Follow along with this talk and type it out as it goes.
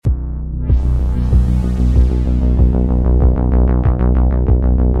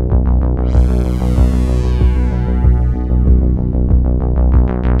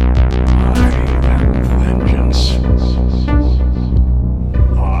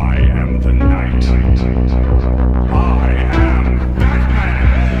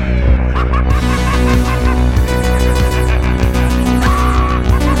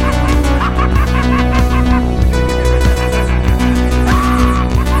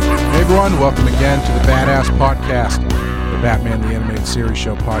everyone. Welcome again to the Badass Podcast, the Batman the Animated Series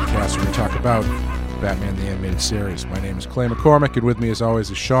show podcast where we talk about Batman the Animated Series. My name is Clay McCormick, and with me as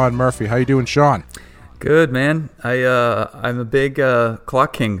always is Sean Murphy. How you doing, Sean? Good, man. I'm a big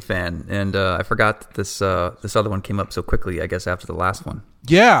Clock King fan, and I forgot that this other one came up so quickly, I guess, after the last one.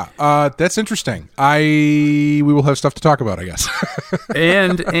 Yeah, that's interesting. We will have stuff to talk about, I guess.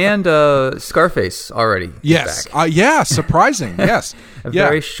 and Scarface already. Yes. Back. Yeah, surprising. Yes.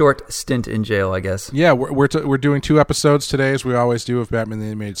 Very short stint in jail, I guess. Yeah, we're doing 2 episodes today, as we always do, of Batman the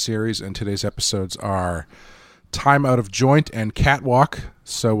Animated Series, and today's episodes are Time Out of Joint and Catwalk.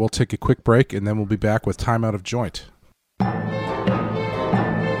 So we'll take a quick break, and then we'll be back with Time Out of Joint.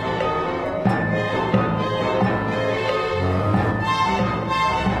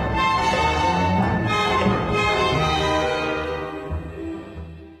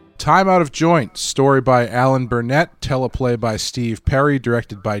 Time Out of Joint, story by Alan Burnett, teleplay by Steve Perry,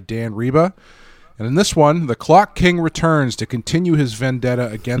 directed by Dan Reba. And in this one, the Clock King returns to continue his vendetta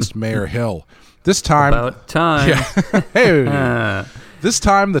against Mayor Hill. This time... About time. Yeah. Hey. This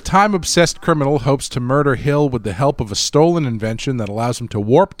time, the time-obsessed criminal hopes to murder Hill with the help of a stolen invention that allows him to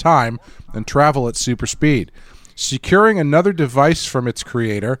warp time and travel at super speed. Securing another device from its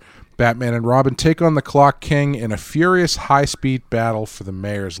creator, Batman and Robin take on the Clock King in a furious high-speed battle for the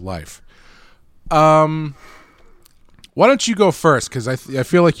mayor's life. Why don't you go first? Because I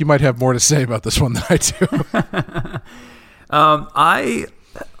feel like you might have more to say about this one than I do. I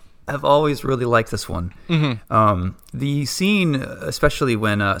have always really liked this one. Mm-hmm. The scene, especially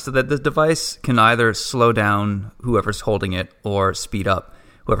when... so that the device can either slow down whoever's holding it or speed up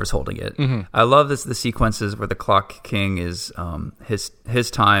whoever's holding it. Mm-hmm. I love the sequences where the Clock King is...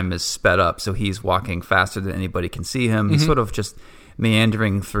 his time is sped up, so he's walking faster than anybody can see him. Mm-hmm. He's sort of just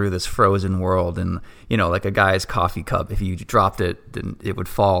meandering through this frozen world, and, you know, like a guy's coffee cup. If you dropped it, then it would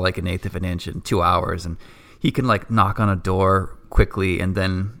fall like 1/8 of an inch in 2 hours. And he can, like, knock on a door quickly, and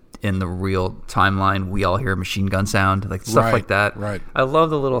then... in the real timeline, we all hear a machine gun sound, like stuff like that. Right. I love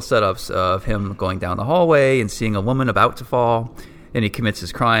the little setups of him going down the hallway and seeing a woman about to fall, and he commits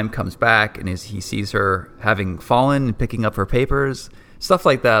his crime, comes back, and he sees her having fallen and picking up her papers. Stuff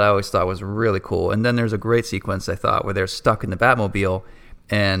like that I always thought was really cool. And then there's a great sequence, I thought, where they're stuck in the Batmobile,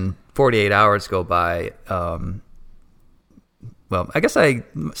 and 48 hours go by. Well, I guess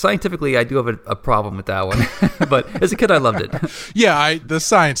scientifically I do have a problem with that one, but as a kid I loved it. Yeah, the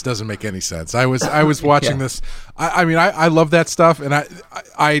science doesn't make any sense. I was watching this. I mean, I love that stuff, and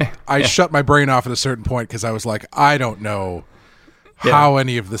I shut my brain off at a certain point because I was like, I don't know how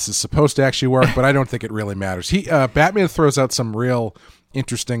any of this is supposed to actually work, but I don't think it really matters. Batman throws out some real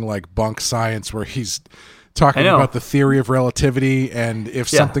interesting like bunk science where he's talking about the theory of relativity, and if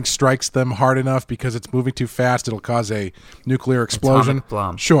something strikes them hard enough because it's moving too fast, it'll cause a nuclear explosion. Atomic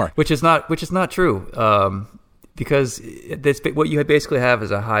bomb. Sure. Which is not true. Because what you basically have is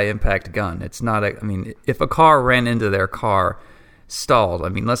a high impact gun. It's not if a car ran into their car, stalled,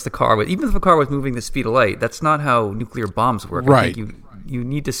 unless even if the car was moving the speed of light, that's not how nuclear bombs work. Right. I think you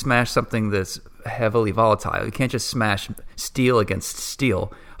need to smash something that's heavily volatile. You can't just smash steel against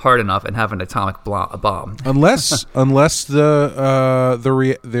steel hard enough and have an atomic bomb. Unless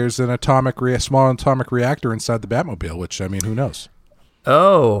there's an small atomic reactor inside the Batmobile, which, who knows?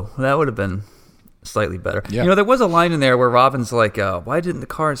 Oh, that would have been slightly better. Yeah. There was a line in there where Robin's like, why didn't the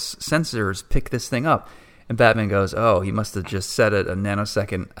car's sensors pick this thing up? And Batman goes, oh, he must have just set it a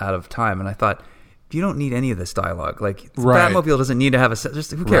nanosecond out of time. And I thought, you don't need any of this dialogue. Like, the Batmobile doesn't need to have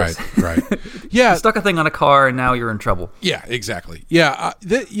just who cares? Right. Yeah. You stuck a thing on a car and now you're in trouble. Yeah, exactly. Yeah.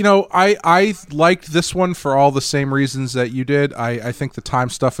 I liked this one for all the same reasons that you did. I think the time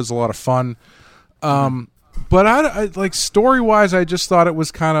stuff is a lot of fun. But I like story-wise, I just thought it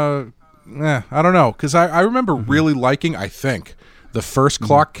was kind of, I don't know. Because I remember really liking, I think, the first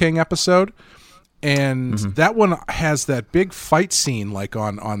Clock King episode. And that one has that big fight scene, like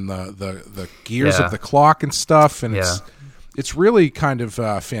on the gears of the clock and stuff, and it's really kind of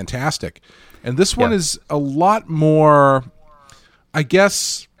fantastic. And this one is a lot more, I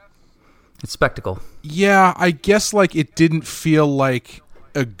guess, it's spectacle. Yeah, I guess like it didn't feel like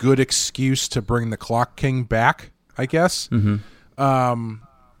a good excuse to bring the Clock King back, I guess,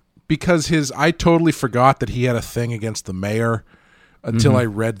 because I totally forgot that he had a thing against the mayor until I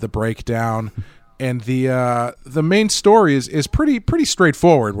read the breakdown. And the main story is pretty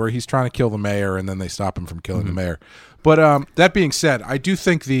straightforward, where he's trying to kill the mayor, and then they stop him from killing the mayor. But that being said, I do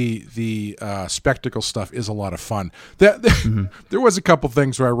think the spectacle stuff is a lot of fun. There was a couple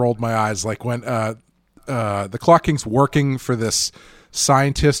things where I rolled my eyes, like when the Clock King's working for this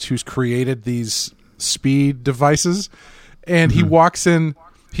scientist who's created these speed devices, and he walks in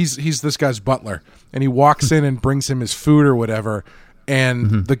he's this guy's butler, and he walks in and brings him his food or whatever,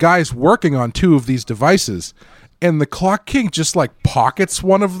 and the guy's working on 2 of these devices, and the Clock King just like pockets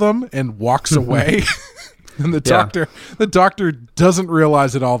one of them and walks away. And the doctor doesn't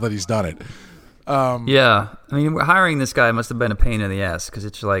realize at all that he's done it. I mean, hiring this guy must have been a pain in the ass, because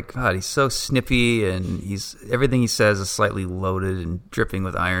it's like, God, he's so snippy, and everything he says is slightly loaded and dripping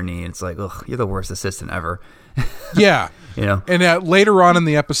with irony. And it's like, ugh, you're the worst assistant ever. Yeah, And later on in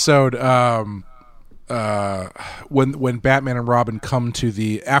the episode, when Batman and Robin come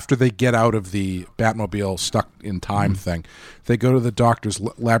to after they get out of the Batmobile stuck in time thing, they go to the doctor's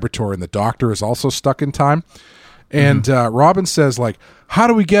laboratory, and the doctor is also stuck in time. And Robin says, like, how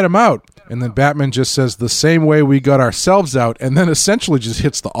do we get him out? And then Batman just says, the same way we got ourselves out, and then essentially just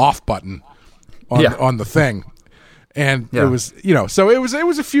hits the off button on the thing. And it was, so it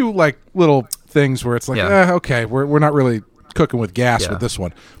was a few like little things where it's like, okay, we're not really cooking with gas with this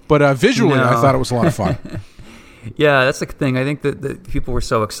one. But visually, I thought it was a lot of fun. Yeah, that's the thing. I think that people were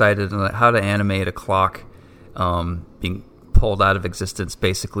so excited on how to animate a clock being pulled out of existence,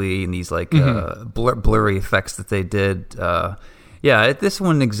 basically, in these like blurry effects that they did. This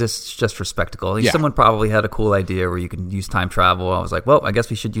one exists just for spectacle. Someone probably had a cool idea where you can use time travel. I was like, well, I guess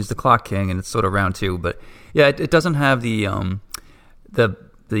we should use the Clock King, and it's sort of round 2. But yeah, it doesn't have the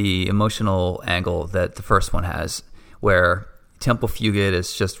emotional angle that the first one has, where Temple Fugit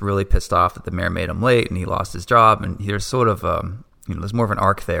is just really pissed off that the mayor made him late and he lost his job, and there's sort of there's more of an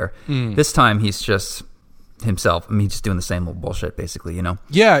arc there. This time he's just himself. I mean, he's just doing the same old bullshit, basically.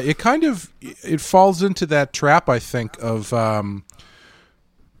 Yeah, it falls into that trap, I think, of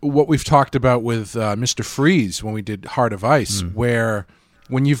what we've talked about with Mr. Freeze when we did Heart of Ice, where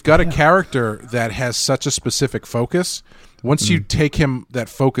when you've got a character that has such a specific focus, once you take that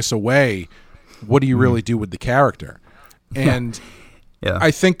focus away, what do you really do with the character? And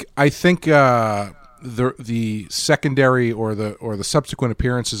I think the secondary or the subsequent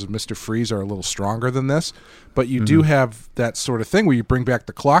appearances of Mr. Freeze are a little stronger than this, but you do have that sort of thing where you bring back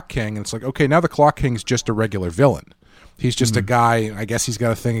the Clock King, and it's like, okay, now the Clock King's just a regular villain. He's just a guy. I guess he's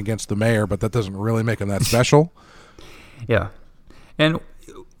got a thing against the mayor, but that doesn't really make him that special. Yeah, and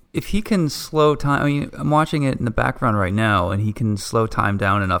if he can slow time, I mean, I'm watching it in the background right now, and he can slow time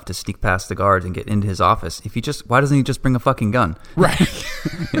down enough to sneak past the guards and get into his office. Why doesn't he just bring a fucking gun? Right.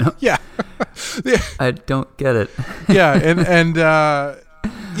 Yeah. I don't get it. Yeah, and or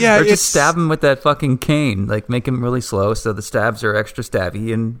just stab him with that fucking cane, like make him really slow so the stabs are extra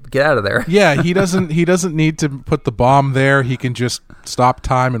stabby, and get out of there. Yeah, he doesn't need to put the bomb there. He can just stop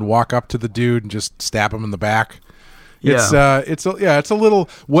time and walk up to the dude and just stab him in the back. It's a little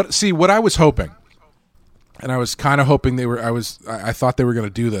what I was hoping, and I was kind of hoping I thought they were going to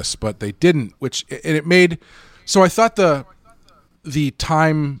do this, but they didn't. So I thought the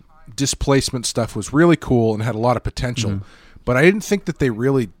time displacement stuff was really cool and had a lot of potential, but I didn't think that they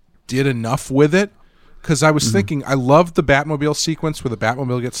really did enough with it, because I was thinking, I loved the Batmobile sequence where the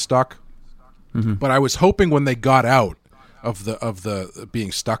Batmobile gets stuck, but I was hoping when they got out of the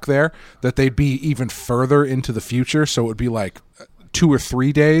being stuck there that they'd be even further into the future, so it would be like 2 or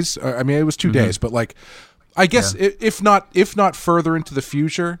 3 days. I mean, it was 2 days, but like, I guess if not further into the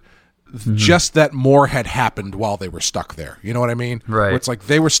future, just that more had happened while they were stuck there. You know what I mean? Right. Where it's like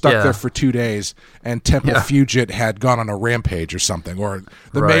they were stuck there for 2 days, and Temple Fugit had gone on a rampage or something, or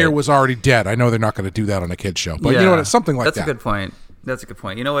the mayor was already dead. I know they're not going to do that on a kid's show, but you know what? It's something like that. That's a good point. That's a good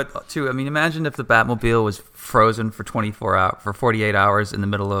point. You know what, too? I mean, imagine if the Batmobile was frozen for 48 hours in the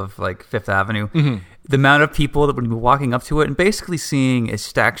middle of, like, Fifth Avenue. The amount of people that would be walking up to it and basically seeing a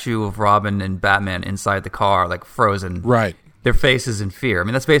statue of Robin and Batman inside the car, like, frozen. Right. Their faces in fear. I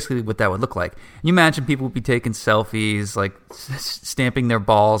mean, that's basically what that would look like. You imagine people would be taking selfies, like stamping their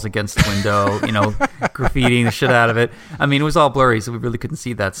balls against the window, graffitiing the shit out of it. I mean, it was all blurry, so we really couldn't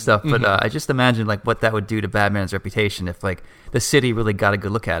see that stuff. But I just imagine like what that would do to Batman's reputation if like the city really got a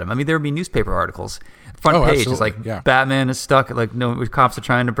good look at him. I mean, there would be newspaper articles. Front page is like Batman is stuck. Like no cops are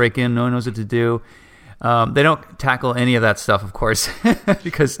trying to break in. No one knows what to do. They don't tackle any of that stuff, of course,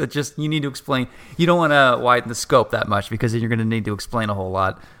 because you need to explain. You don't want to widen the scope that much because then you're going to need to explain a whole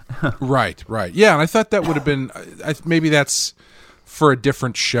lot. Right. Yeah, and I thought that would have been maybe that's for a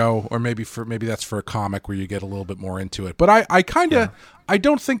different show, or maybe that's for a comic where you get a little bit more into it. But I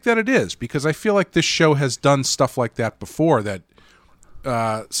don't think that it is, because I feel like this show has done stuff like that before that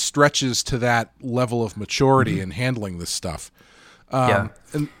stretches to that level of maturity in handling this stuff. I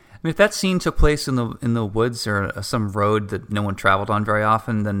mean, if that scene took place in the woods or some road that no one traveled on very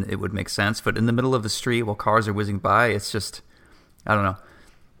often, then it would make sense. But in the middle of the street while cars are whizzing by, it's just, I don't know.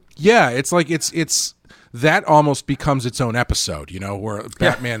 Yeah, it's like it's that almost becomes its own episode, where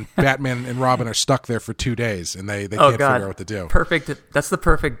Batman and Robin are stuck there for 2 days and they can't figure out what to do. Perfect. That's the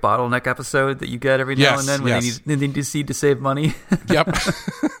perfect bottleneck episode that you get every now and then when they need to save money. Yep.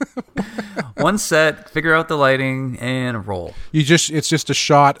 One set, figure out the lighting, and roll. It's just a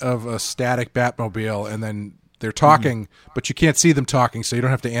shot of a static Batmobile, and then they're talking, but you can't see them talking, so you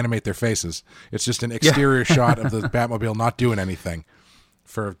don't have to animate their faces. It's just an exterior shot of the Batmobile not doing anything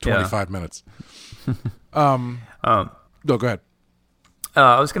for 25 minutes. No, go ahead.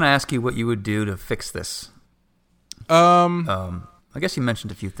 I was going to ask you what you would do to fix this. I guess you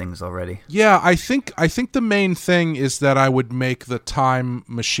mentioned a few things already. Yeah, I think the main thing is that I would make the time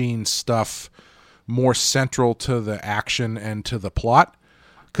machine stuff more central to the action and to the plot,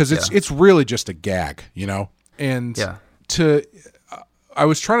 because it's really just a gag, And I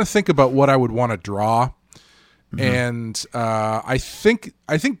was trying to think about what I would want to draw, and I think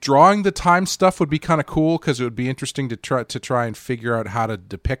drawing the time stuff would be kind of cool because it would be interesting to try and figure out how to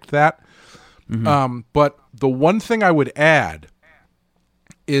depict that. But the one thing I would add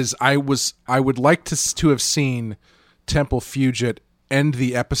is I would like to have seen Temple Fugit end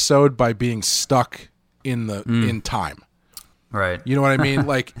the episode by being stuck in time. Right. You know what I mean?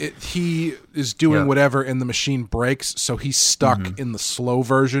 Like he is doing whatever and the machine breaks, so he's stuck in the slow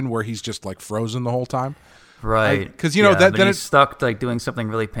version where he's just like frozen the whole time. Right. Because then he's stuck like doing something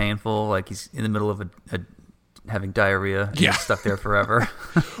really painful, like he's in the middle of having diarrhea. He's stuck there forever.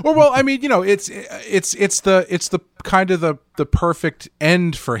 Or it's the kind of the perfect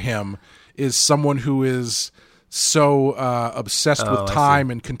end for him is someone who is so obsessed with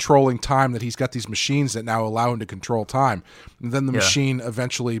time and controlling time that he's got these machines that now allow him to control time. And then the machine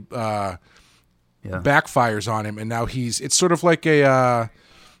eventually backfires on him, and now it's sort of like a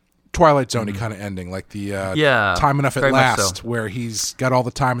Twilight Zone-y kind of ending, like the Time Enough at Last, where he's got all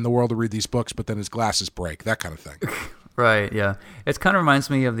the time in the world to read these books, but then his glasses break, that kind of thing. Right, yeah. It kind of reminds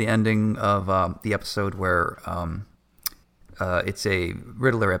me of the ending of the episode where it's a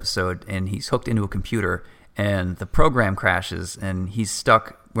Riddler episode, and he's hooked into a computer, and the program crashes, and he's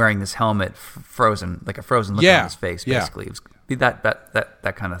stuck wearing this helmet, frozen, like a frozen look on his face, basically. It was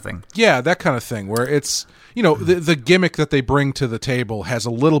that kind of thing. Yeah, that kind of thing, where it's, the gimmick that they bring to the table has a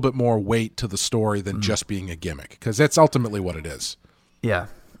little bit more weight to the story than just being a gimmick, because that's ultimately what it is. Yeah.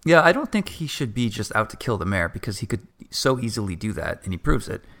 Yeah, I don't think he should be just out to kill the mayor, because he could so easily do that, and he proves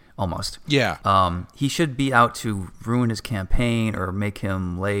it, almost. Yeah. He should be out to ruin his campaign or make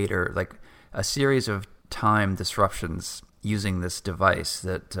him late, or like a series of time disruptions using this device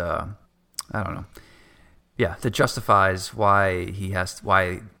that I don't know. Yeah, that justifies why he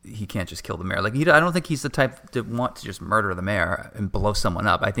can't just kill the mayor. Like I don't think he's the type to want to just murder the mayor and blow someone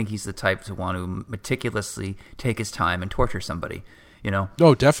up. I think he's the type to want to meticulously take his time and torture somebody.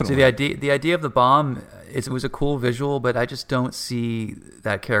 Oh, definitely. So the idea of the bomb, it was a cool visual, but I just don't see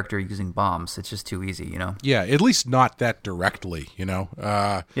that character using bombs. It's just too easy, Yeah, at least not that directly,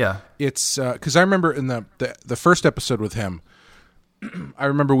 Yeah. It's because I remember in the first episode with him, I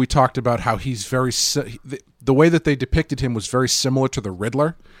remember we talked about how he's the way that they depicted him was very similar to the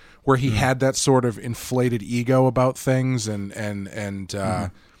Riddler, where he had that sort of inflated ego about things and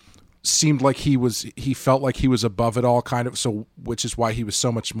seemed like he felt like he was above it all, kind of, so which is why he was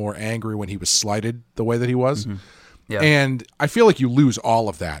so much more angry when he was slighted the way that he was. Yeah. And I feel like you lose all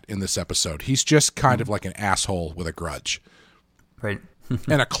of that in this episode. He's just kind of like an asshole with a grudge. Right.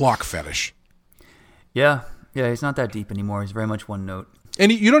 And a clock fetish. Yeah, he's not that deep anymore. He's very much one note.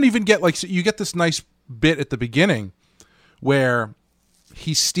 And you don't even get you get this nice bit at the beginning where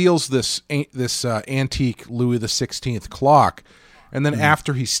he steals this antique Louis XVI clock, and then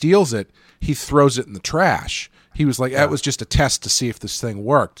after he steals it, he throws it in the trash. He was like, that was just a test to see if this thing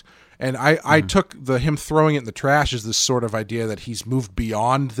worked. And I took him throwing it in the trash as this sort of idea that he's moved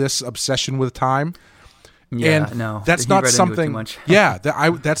beyond this obsession with time. Yeah, and no, that's not something. Yeah,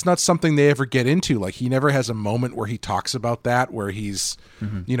 that's not something they ever get into. Like he never has a moment where he talks about that, where he's,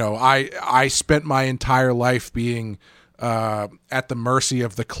 I spent my entire life being at the mercy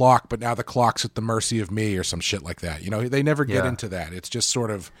of the clock, but now the clock's at the mercy of me, or some shit like that. They never get into that. It's just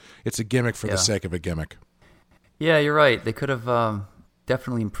sort of, it's a gimmick for the sake of a gimmick. Yeah, you're right. They could have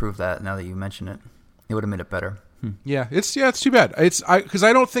definitely improved that. Now that you mention it, it would have made it better. Yeah, it's too bad. Because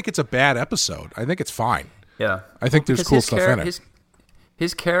I don't think it's a bad episode. I think it's fine. Yeah, I think there's cool stuff in it.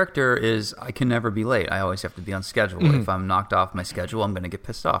 His character is, I can never be late. I always have to be on schedule. If I'm knocked off my schedule, I'm going to get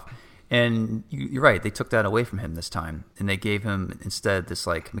pissed off. And you're right. They took that away from him this time, and they gave him instead this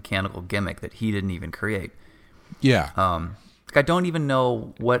like mechanical gimmick that he didn't even create. Yeah. I don't even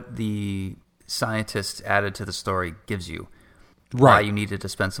know what the scientists added to the story gives you. Right. Why you needed to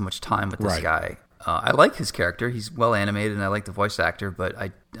spend so much time with this guy. I like his character. He's well animated, and I like the voice actor. But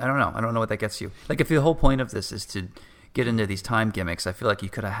I don't know. I don't know what that gets you. Like, if the whole point of this is to get into these time gimmicks, I feel like you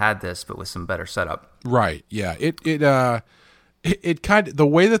could have had this, but with some better setup. Right. Yeah. It kind of, the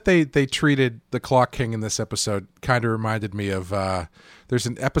way that they treated the Clock King in this episode kind of reminded me of there's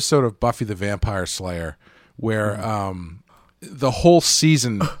an episode of Buffy the Vampire Slayer where the whole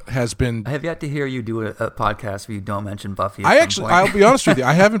season has been. I have yet to hear you do a podcast where you don't mention Buffy. I'll be honest with you,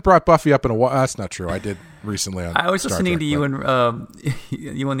 I haven't brought Buffy up in a while. That's not true. I did recently on I was Star listening Trek, to you and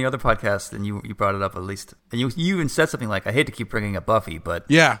you on the other podcast, and you brought it up at least, and you even said something like, "I hate to keep bringing up Buffy, but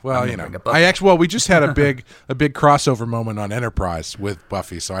yeah, well, we just had a big crossover moment on Enterprise with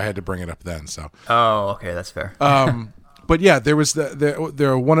Buffy, so I had to bring it up then. So okay, that's fair. But yeah, there was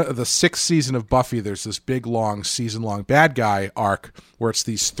one of the 6th season of Buffy. There's this big long season-long bad guy arc where it's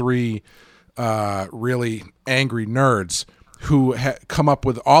these 3 really angry nerds who come up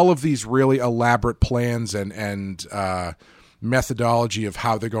with all of these really elaborate plans and methodology of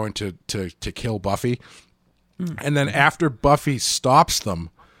how they're going to kill Buffy. And then after Buffy stops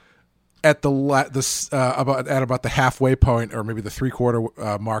them at about the halfway point, or maybe the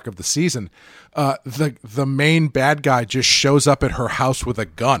 3/4 mark of the season, the main bad guy just shows up at her house with a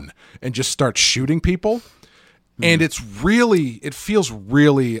gun and just starts shooting people. And it feels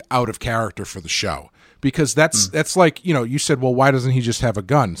really out of character for the show, because that's like, you said, well, why doesn't he just have a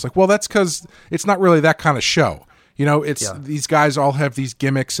gun? It's like, well, that's because it's not really that kind of show. These guys all have these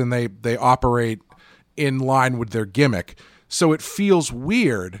gimmicks and they operate in line with their gimmick. So it feels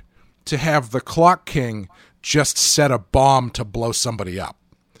weird to have the Clock King just set a bomb to blow somebody up.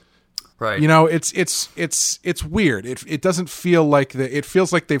 Right. It's weird. It doesn't feel like it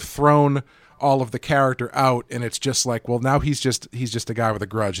feels like they've thrown all of the character out, and it's just like, well, now he's just a guy with a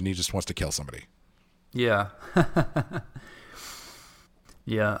grudge and he just wants to kill somebody. Yeah.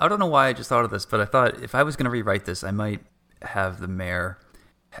 Yeah. I don't know why I just thought of this, but I thought if I was going to rewrite this, I might have the mayor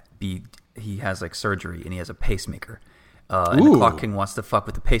he has like surgery and he has a pacemaker. And the Clock King wants to fuck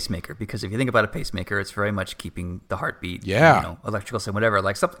with the pacemaker, because if you think about a pacemaker, it's very much keeping the heartbeat, electrical system, whatever.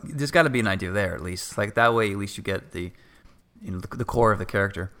 Like, there's got to be an idea there at least. Like, that way, at least you get the core of the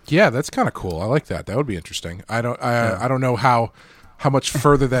character. Yeah, that's kind of cool. I like that. That would be interesting. I don't know how much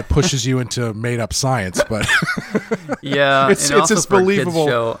further that pushes you into made up science, but yeah, it's as believable.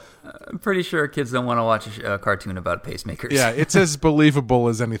 Show, I'm pretty sure kids don't want to watch a cartoon about pacemakers. Yeah, it's as believable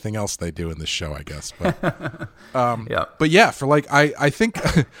as anything else they do in this show, I guess. But yeah. But yeah, for like I think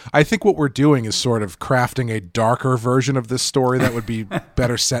what we're doing is sort of crafting a darker version of this story that would be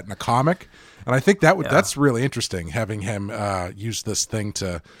better set in a comic. And I think that's really interesting, having him use this thing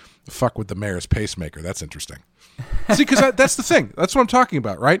to fuck with the mayor's pacemaker. That's interesting. See, because that's the thing. That's what I'm talking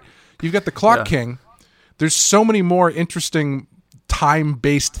about, right? You've got the Clock King. There's so many more interesting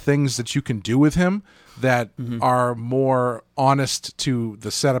time-based things that you can do with him that are more honest to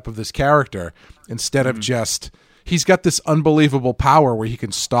the setup of this character, instead of just, he's got this unbelievable power where he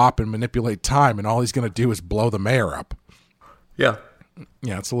can stop and manipulate time, and all he's going to do is blow the mayor up. Yeah.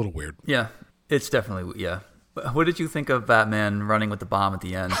 Yeah, it's a little weird. Yeah, it's definitely, yeah. What did you think of Batman running with the bomb at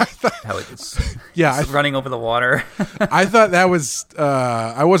the end? How it's running over the water. I thought that was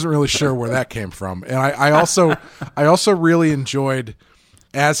I wasn't really sure where that came from, and I also really enjoyed,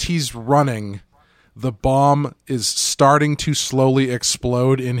 as he's running, the bomb is starting to slowly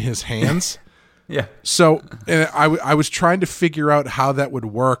explode in his hands. Yeah. So, and I was trying to figure out how that would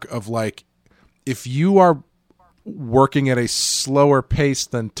work. Of like, if you are working at a slower pace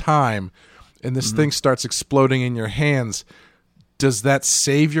than time, and this thing starts exploding in your hands, does that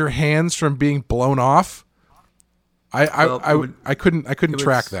save your hands from being blown off? I couldn't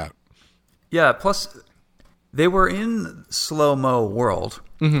track that. Yeah. Plus, they were in slow-mo world,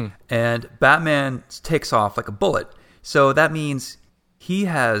 and Batman takes off like a bullet. So that means he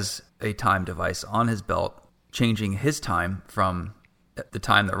has a time device on his belt, changing his time from the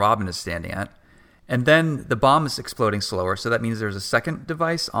time that Robin is standing at. And then the bomb is exploding slower, so that means there's a second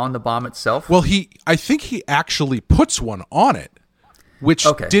device on the bomb itself. Well, I think he actually puts one on it, which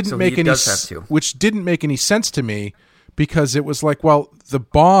didn't make any sense to me, because it was like, well, the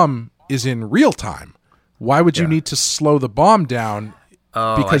bomb is in real time. Why would you need to slow the bomb down?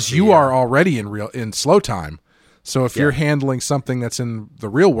 Because you are already in slow time. So if you're handling something that's in the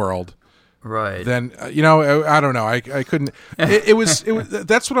real world, right, then I don't know. I couldn't. It was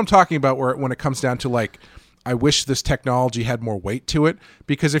that's what I'm talking about. When it comes down to, like, I wish this technology had more weight to it,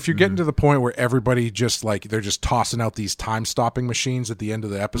 because if you're getting to the point where everybody just, like, they're just tossing out these time stopping machines at the end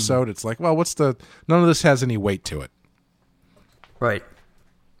of the episode, it's like, well, none of this has any weight to it. Right.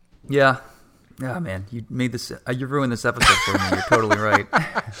 Yeah. Yeah, man, you made this. You ruined this episode for me. You're totally right.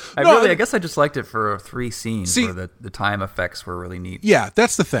 I guess I just liked it for 3 scenes where the time effects were really neat. Yeah,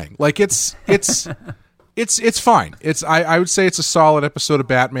 that's the thing. Like it's fine. I would say it's a solid episode of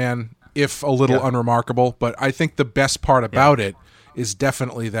Batman, if a little unremarkable. But I think the best part about it is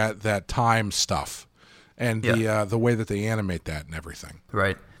definitely that time stuff and the way that they animate that and everything.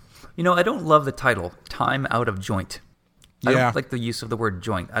 Right. I don't love the title, Time Out of Joint. I don't like the use of the word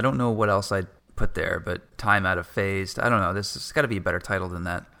joint. I don't know what else I'd put there, but Time Out of Phased. I don't know. This has got to be a better title than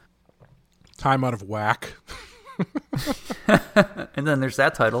that. Time Out of Whack. And then there's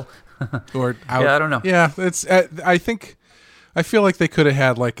that title. Or out, I don't know. Yeah, it's. I feel like they could have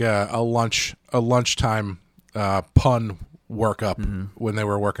had like a lunchtime pun workup when they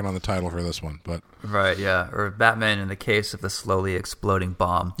were working on the title for this one, but right, yeah, or Batman in the Case of the Slowly Exploding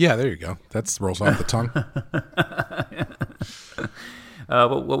Bomb. Yeah, there you go. That rolls off the tongue.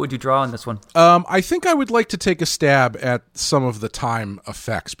 What would you draw on this one? I think I would like to take a stab at some of the time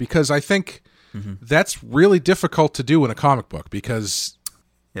effects because I think that's really difficult to do in a comic book because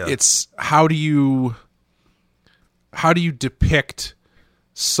it's how do you depict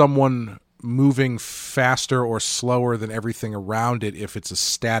someone moving faster or slower than everything around it if it's a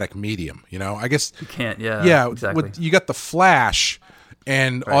static medium? I guess you can't. Yeah, exactly. You got the Flash.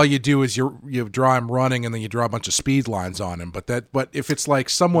 And all you do is you draw him running, and then you draw a bunch of speed lines on him. But if it's like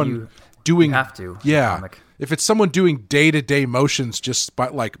someone doing, you have to, if it's someone doing day-to-day motions just by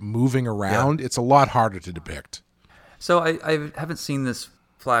like moving around, it's a lot harder to depict. So I haven't seen this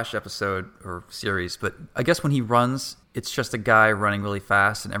Flash episode or series, but I guess when he runs, it's just a guy running really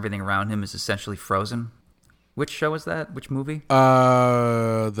fast, and everything around him is essentially frozen. Which show is that? Which movie?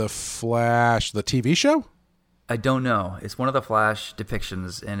 The Flash, the TV show. I don't know. It's one of the Flash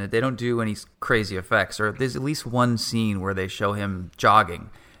depictions, and they don't do any crazy effects. Or there's at least one scene where they show him jogging.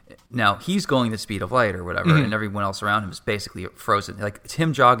 Now, he's going the speed of light or whatever, and everyone else around him is basically frozen. Like, it's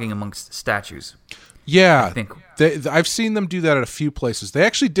him jogging amongst statues. Yeah, I think. I've seen them do that at a few places. They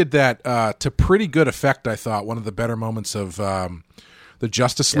actually did that to pretty good effect, I thought. One of the better moments of the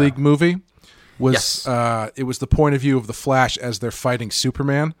Justice League movie was it was the point of view of the Flash as they're fighting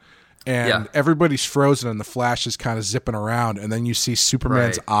Superman. And everybody's frozen and the Flash is kind of zipping around. And then you see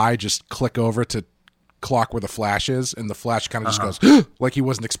Superman's eye just click over to clock where the Flash is. And the Flash kind of just goes, like he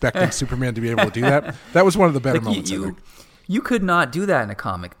wasn't expecting Superman to be able to do that. That was one of the better moments, I think. You could not do that in a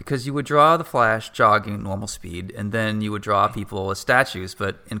comic because you would draw the Flash jogging at normal speed. And then you would draw people as statues.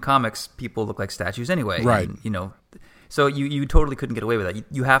 But in comics, people look like statues anyway. Right. And, so you totally couldn't get away with that.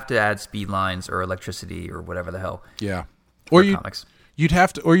 You have to add speed lines or electricity or whatever the hell. Yeah. Or comics. You'd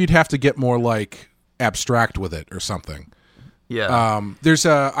have to get more like abstract with it or something. Yeah. There's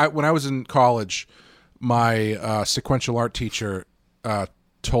when I was in college, my sequential art teacher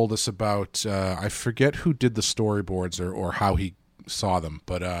told us about I forget who did the storyboards or how he saw them,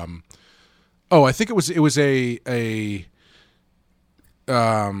 but I think it was a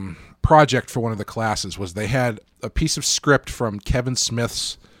project for one of the classes. Was they had a piece of script from Kevin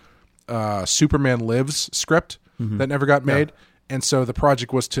Smith's Superman Lives script that never got made. Yeah. And so the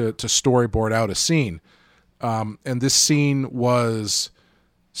project was to storyboard out a scene. And this scene was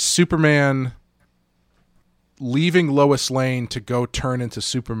Superman leaving Lois Lane to go turn into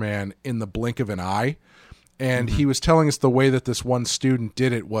Superman in the blink of an eye. And he was telling us the way that this one student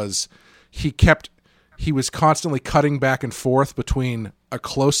did it was he was constantly cutting back and forth between a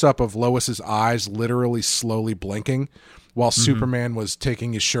close-up of Lois's eyes literally slowly blinking while Superman was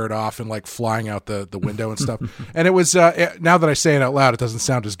taking his shirt off and like flying out the window and stuff. And it was, now that I say it out loud, it doesn't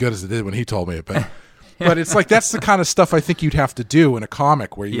sound as good as it did when he told me it. But it's like, that's the kind of stuff I think you'd have to do in a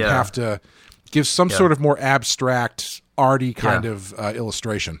comic where you'd have to give some sort of more abstract, arty kind of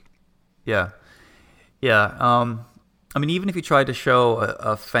illustration. Yeah. Yeah. I mean, even if you tried to show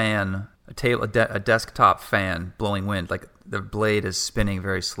a fan, a desktop fan blowing wind, like the blade is spinning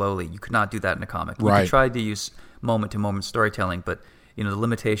very slowly, you could not do that in a comic. You could try to use moment-to-moment storytelling, but the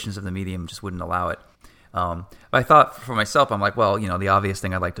limitations of the medium just wouldn't allow it. But I thought for myself, I'm like, well, the obvious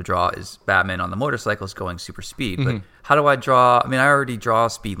thing I'd like to draw is Batman on the motorcycles going super speed. But how do I draw? I mean, I already draw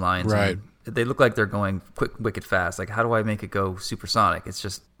speed lines. Right. And they look like they're going quick, wicked fast. Like, how do I make it go supersonic? It's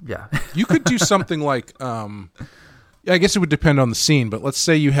just, You could do something like, I guess it would depend on the scene, but let's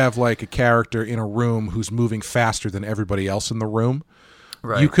say you have like a character in a room who's moving faster than everybody else in the room.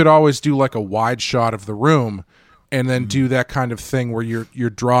 Right. You could always do like a wide shot of the room and then do that kind of thing where you're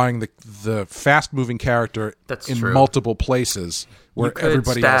drawing the fast moving character multiple places where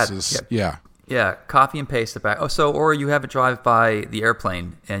everybody else is. Yeah, copy and paste it back. Or you have it drive by the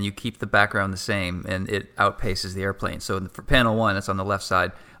airplane and you keep the background the same and it outpaces the airplane. So for panel 1, it's on the left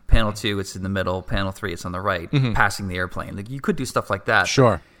side. panel 2, it's in the middle. Panel 3, it's on the right, passing the airplane. Like, you could do stuff like that.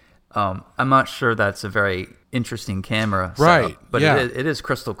 Sure. I'm not sure that's a very interesting camera Right, setup, but yeah. it is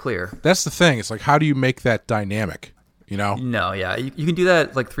crystal clear. That's the thing. It's like, how do you make that dynamic? You know? No, yeah. You can do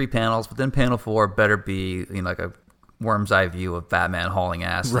that like 3 panels, but then panel 4 better be like a worm's eye view of Batman hauling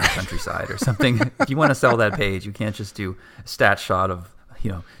ass in the countryside or something. If you want to sell that page, you can't just do a stat shot of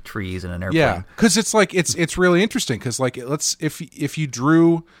trees and an airplane. Yeah, because it's like it's really interesting because like if you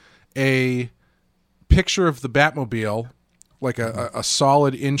drew a picture of the Batmobile, like a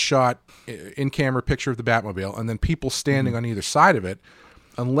solid in-camera picture of the Batmobile, and then people standing on either side of it,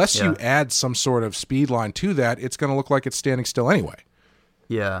 unless you add some sort of speed line to that, it's going to look like it's standing still anyway.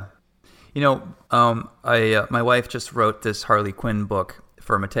 Yeah. My wife just wrote this Harley Quinn book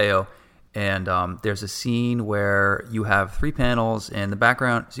for Mateo, and there's a scene where you have 3 panels in the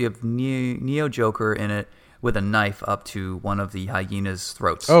background. So you have Neo Joker in it with a knife up to one of the hyena's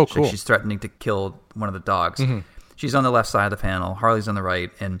throats. Oh, cool. She's threatening to kill one of the dogs. Mm-hmm. She's on the left side of the panel. Harley's on the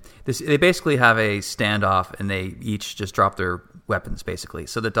right. And they basically have a standoff, and they each just drop their weapons, basically.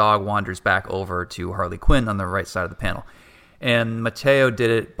 So the dog wanders back over to Harley Quinn on the right side of the panel. And Mateo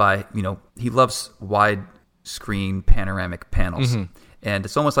did it by, he loves wide-screen panoramic panels. Mm-hmm. And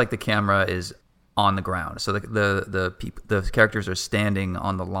it's almost like the camera is on the ground. So the characters are standing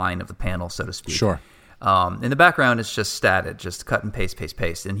on the line of the panel, so to speak. Sure. In the background, it's just static, just cut and paste, paste,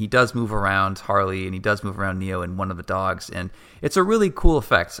 paste. And he does move around Harley, and he does move around Neo and one of the dogs. And it's a really cool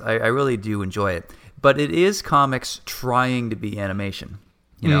effect. I really do enjoy it. But it is comics trying to be animation,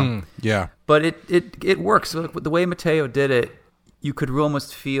 Yeah. But it works. So the way Mateo did it, you could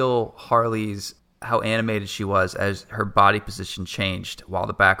almost feel how animated she was as her body position changed while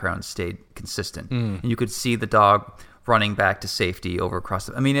the background stayed consistent. And you could see the dog running back to safety over across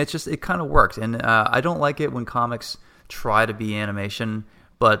it kind of worked. And I don't like it when comics try to be animation,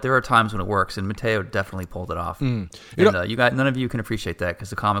 but there are times when it works, and Mateo definitely pulled it off. And none of you can appreciate that because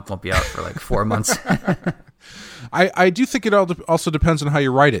the comic won't be out for like 4 months. I do think it also depends on how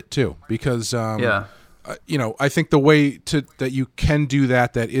you write it too, because I think the way that you can do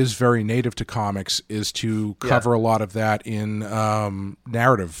that is very native to comics is to cover a lot of that in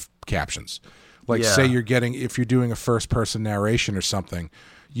narrative captions. Like say if you're doing a first person narration or something,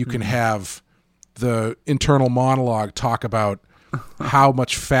 you can have the internal monologue talk about how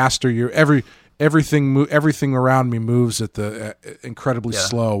much faster everything around me moves at the incredibly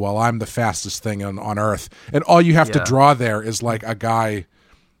slow while I'm the fastest thing on earth. And all you have to draw there is like a guy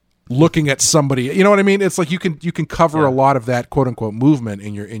looking at somebody. You know what I mean? It's like you can cover a lot of that quote unquote movement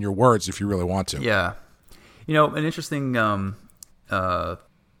in your words if you really want to. Yeah. An interesting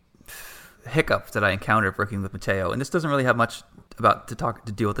hiccup that I encountered working with Mateo, and this doesn't really have much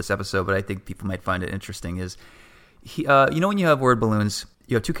to deal with this episode, but I think people might find it interesting, is when you have word balloons,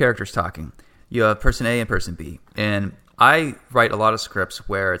 you have 2 characters talking. You have person A and person B. And I write a lot of scripts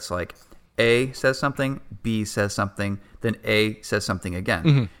where it's like A says something, B says something, then A says something again.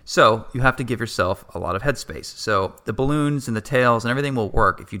 Mm-hmm. So you have to give yourself a lot of headspace. So the balloons and the tails and everything will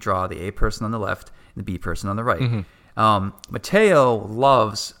work if you draw the A person on the left and the B person on the right. Mm-hmm. Mateo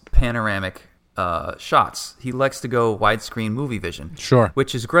loves panoramic shots. He likes to go widescreen movie vision. Sure.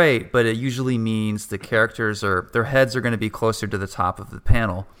 Which is great, but it usually means the characters their heads are going to be closer to the top of the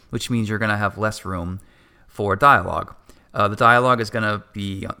panel, which means you're going to have less room for dialogue. The dialogue is going to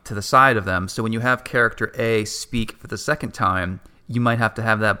be to the side of them, so when you have character A speak for the second time, you might have to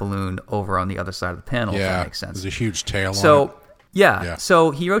have that balloon over on the other side of the panel, if that makes sense. There's a huge tail on it. Yeah.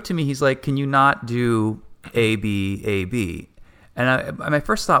 So he wrote to me, he's like, can you not do A, B, A, B? And my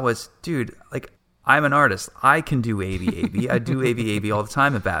first thought was, dude, like, I'm an artist. I can do A, B, A, B. I do A, B, A, B all the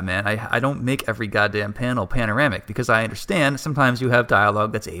time in Batman. I don't make every goddamn panel panoramic because I understand sometimes you have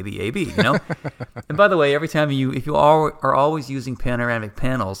dialogue that's A, B, A, B, And by the way, every time if you are always using panoramic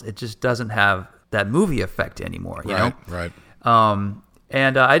panels, it just doesn't have that movie effect anymore, you know? Right.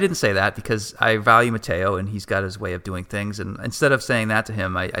 And I didn't say that because I value Mateo and he's got his way of doing things. And instead of saying that to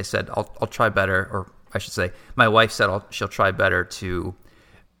him, I said, I'll try better, or I should say, my wife said she'll try better to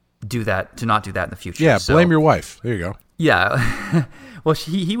do that, to not do that in the future. Yeah, blame your wife. There you go. Yeah. Well,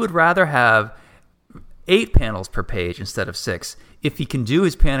 he would rather have 8 panels per page instead of 6 if he can do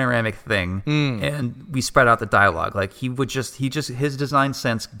his panoramic thing and we spread out the dialogue. Like his design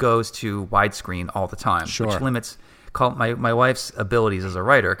sense goes to widescreen all the time, which limits my wife's abilities as a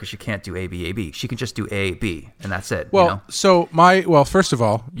writer because she can't do A, B, A, B. She can just do A, B, and that's it. Well, first of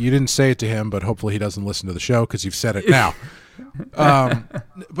all, you didn't say it to him, but hopefully he doesn't listen to the show because you've said it now.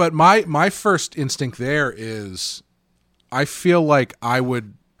 But my first instinct there is I feel like I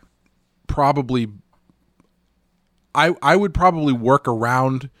would probably I would probably work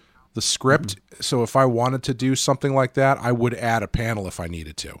around the script. So if I wanted to do something like that, I would add a panel if I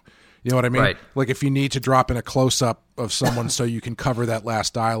needed to. You know what I mean? Right. Like if you need to drop in a close up of someone so you can cover that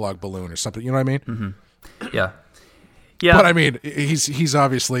last dialogue balloon or something. You know what I mean? Yeah. Yeah. But I mean, he's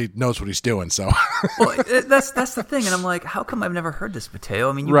obviously knows what he's doing. So Well, that's the thing, and I'm like, how come I've never heard this, Mateo?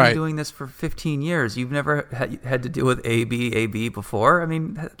 I mean, you've been doing this for 15 years. You've never had to deal with AB before. I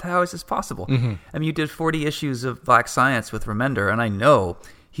mean, how is this possible? I mean, you did 40 issues of Black Science with Remender, and I know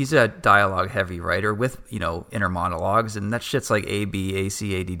he's a dialogue heavy writer with inner monologues, and that shit's like AB,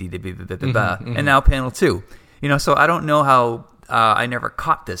 AC, ADD, and now panel 2. So I don't know how I never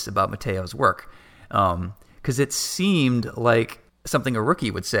caught this about Mateo's work. Because it seemed like something a rookie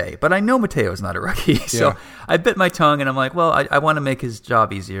would say. But I know Mateo's not a rookie. So I bit my tongue, and I'm like, well, I want to make his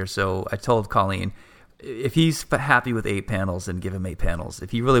job easier. So I told Colleen, if he's happy with 8 panels, then give him 8 panels. If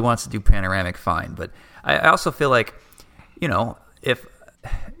he really wants to do panoramic, fine. But I also feel like,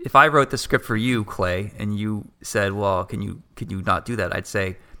 if I wrote the script for you, Clay, and you said, well, can you not do that? I'd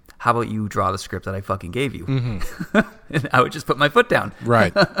say, how about you draw the script that I fucking gave you? And I would just put my foot down.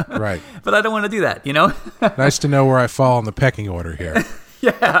 Right. But I don't want to do that, Nice to know where I fall in the pecking order here.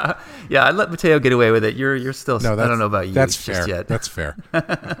 Yeah. I let Mateo get away with it. You're still. No, I don't know about you. That's fair. Yet. That's fair.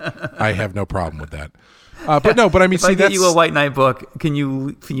 I have no problem with that. But I mean, if I get you a White Knight book, can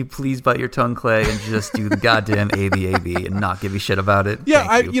you please bite your tongue, Clay, and just do the goddamn AB and not give a shit about it? Yeah,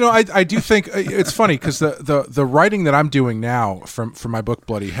 I do think it's funny because the writing that I'm doing now for my book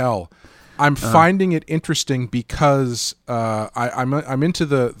Bloody Hell, I'm finding it interesting because I'm into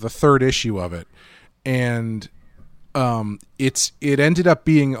the 3rd issue of it, and it ended up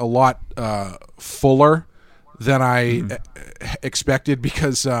being a lot fuller than I expected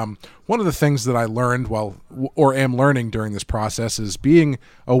because one of the things that I learned or am learning during this process is being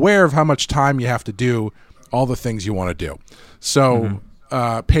aware of how much time you have to do all the things you want to do. So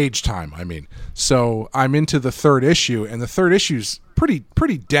page time, I mean. So I'm into the 3rd issue, and the 3rd issue's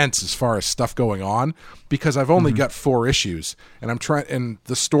pretty dense as far as stuff going on because I've only got 4 issues, and and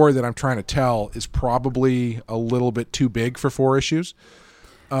the story that I'm trying to tell is probably a little bit too big for 4 issues.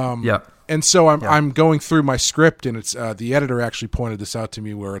 And so I'm going through my script, and it's the editor actually pointed this out to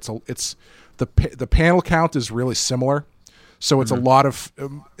me where it's the panel count is really similar, so it's a lot of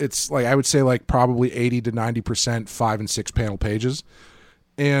it's like I would say like probably 80 to 90% 5 and 6 panel pages,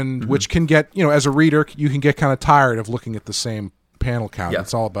 and which can get as a reader you can get kind of tired of looking at the same panel count.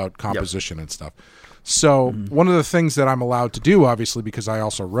 It's all about composition and stuff. So one of the things that I'm allowed to do, obviously because I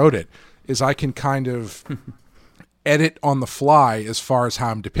also wrote it, is I can kind of edit on the fly as far as how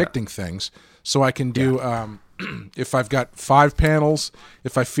I'm depicting things. So I can do if I've got 5 panels,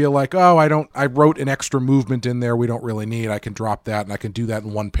 if I feel like I wrote an extra movement in there we don't really need, I can drop that and I can do that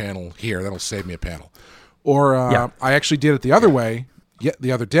in one panel here. That'll save me a panel. Or I actually did it the other way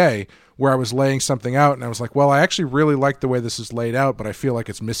the other day where I was laying something out and I was like, well, I actually really like the way this is laid out, but I feel like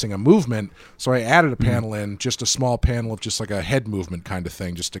it's missing a movement. So I added a panel in, just a small panel of just like a head movement kind of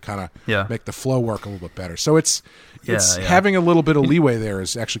thing, just to kind of make the flow work a little bit better. So it's having a little bit of leeway there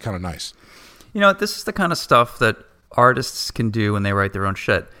is actually kind of nice. This is the kind of stuff that artists can do when they write their own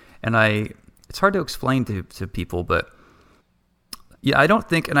shit. And it's hard to explain to people, but I don't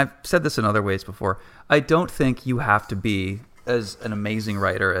think, and I've said this in other ways before, I don't think you have to be as an amazing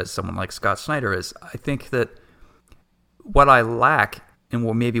writer as someone like Scott Snyder is. I think that what I lack, and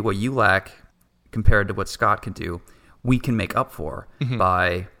maybe what you lack compared to what Scott can do, we can make up for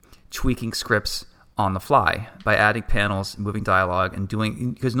by tweaking scripts on the fly, by adding panels, moving dialogue, and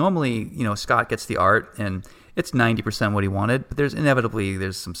because normally, Scott gets the art and it's 90% what he wanted, but there's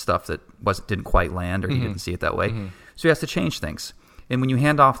some stuff that didn't quite land or he didn't see it that way. So he has to change things. And when you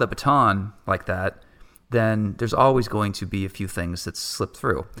hand off the baton like that, then there's always going to be a few things that slip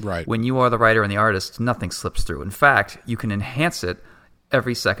through. Right. When you are the writer and the artist, nothing slips through. In fact, you can enhance it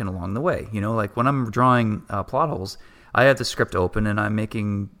every second along the way. Like when I'm drawing plot holes, I have the script open and I'm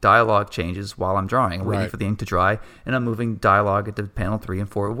making dialogue changes while I'm drawing. I'm waiting for the ink to dry, and I'm moving dialogue into panel 3 and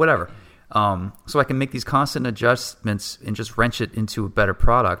 4, whatever. So I can make these constant adjustments and just wrench it into a better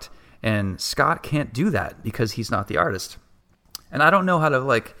product. And Scott can't do that because he's not the artist. And I don't know how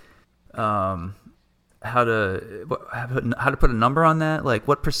to how to put a number on that. Like,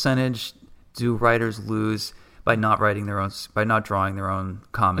 what percentage do writers lose by not drawing their own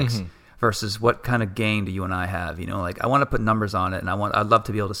comics versus what kind of gain do you and I have? I want to put numbers on it, and I'd love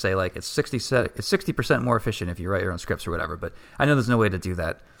to be able to say like it's 60% more efficient if you write your own scripts or whatever. But I know there's no way to do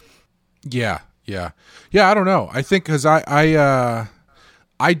that. Yeah. I don't know. I think because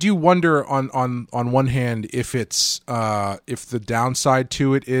I do wonder on one hand if it's if the downside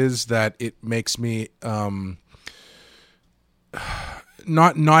to it is that it makes me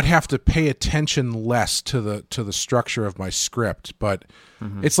not have to pay attention less to the structure of my script, but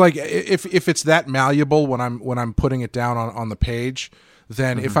it's like if it's that malleable when I'm putting it down on the page,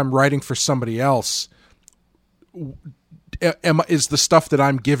 then if I'm writing for somebody else, is the stuff that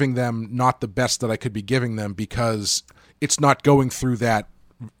I'm giving them not the best that I could be giving them because it's not going through that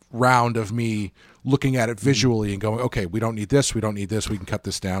round of me looking at it visually and going, okay, we don't need this, we can cut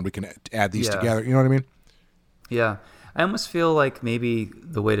this down, we can add these together. You know what I mean? Yeah. I almost feel like maybe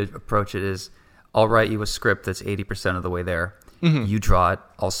the way to approach it is I'll write you a script that's 80% of the way there. You draw it.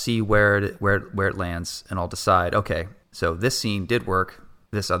 I'll see where it lands, and I'll decide, okay, so this scene did work,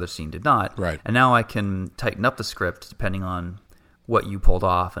 this other scene did not. Right. And now I can tighten up the script depending on what you pulled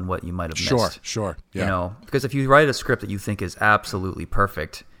off and what you might have missed. Sure. Yeah. You know, because if you write a script that you think is absolutely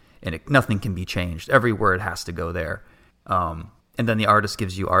perfect and nothing can be changed, every word has to go there, and then the artist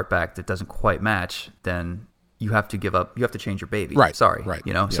gives you art back that doesn't quite match, then you have to give up. You have to change your baby. Right. Sorry. Right.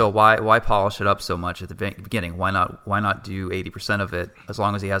 You know. Yeah. So why polish it up so much at the beginning? Why not do 80% of it as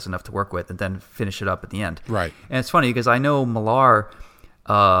long as he has enough to work with, and then finish it up at the end? Right. And it's funny because I know Millar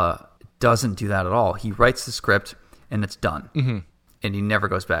doesn't do that at all. He writes the script and it's done, and he never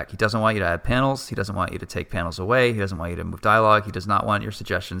goes back. He doesn't want you to add panels. He doesn't want you to take panels away. He doesn't want you to move dialogue. He does not want your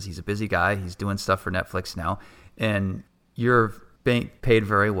suggestions. He's a busy guy. He's doing stuff for Netflix now, and you're being paid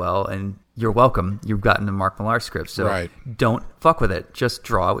very well, and you're welcome. You've gotten the Mark Millar script, so don't fuck with it. Just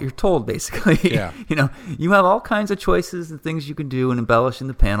draw what you're told, basically. Yeah. You know, you have all kinds of choices and things you can do and embellish in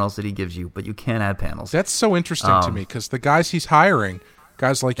the panels that he gives you, but you can't add panels. That's so interesting to me because the guys he's hiring,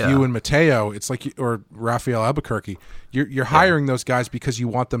 guys like you and Mateo, it's like, or Raphael Albuquerque, you're hiring those guys because you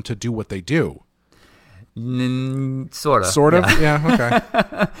want them to do what they do. Sort of. Sort of? Yeah,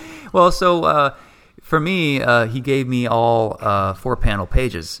 okay. Well, so for me, he gave me all 4-panel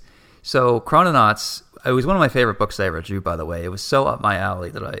pages. So Chrononauts, it was one of my favorite books I ever drew, by the way. It was so up my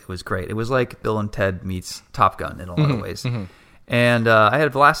alley that it was great. It was like Bill and Ted meets Top Gun in a lot of ways. And I had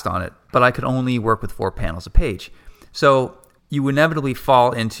a blast on it, but I could only work with 4 panels a page. So you inevitably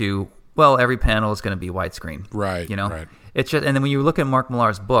fall into, well, every panel is going to be widescreen. Right, you know? right. It's just, and then when you look at Mark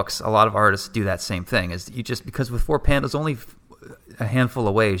Millar's books, a lot of artists do that same thing. Is you just, because with 4 panels, only a handful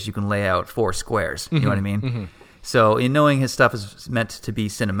of ways you can lay out 4 squares. You know what I mean? So in knowing his stuff is meant to be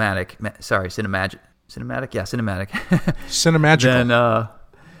cinematic, cinematic? Yeah, cinematic. Cinemagical. Then,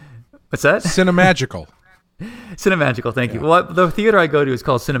 what's that? Cinemagical. Cinemagical, thank you. Well, the theater I go to is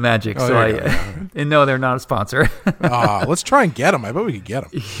called Cinemagic, and no, they're not a sponsor. Let's try and get them. I bet we could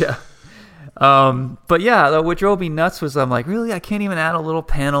get them. Yeah. But yeah, what drove me nuts was I'm like, really, I can't even add a little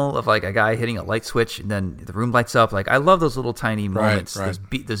panel of like a guy hitting a light switch and then the room lights up. Like, I love those little tiny moments,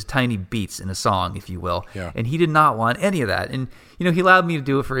 those tiny beats in a song, if you will. Yeah. And he did not want any of that. And you know, he allowed me to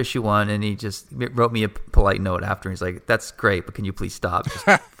do it for issue 1, and he just wrote me a polite note after. He's like, "That's great, but can you please stop?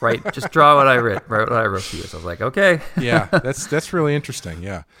 Just draw what I wrote. Write what I wrote to you." So I was like, "Okay." Yeah, that's really interesting.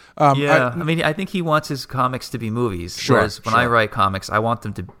 Yeah. I mean, I think he wants his comics to be movies. Sure, whereas when I write comics, I want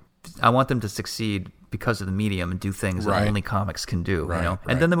them to succeed because of the medium and do things that only comics can do. You know,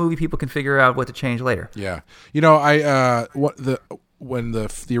 and then the movie people can figure out what to change later. Yeah, you know, when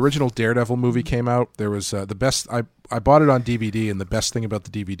the original Daredevil movie came out, there was the best. I bought it on DVD, and the best thing about the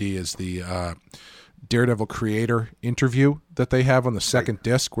DVD is the Daredevil creator interview that they have on the second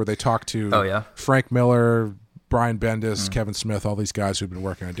disc, where they talk to Frank Miller, Brian Bendis, Kevin Smith, all these guys who've been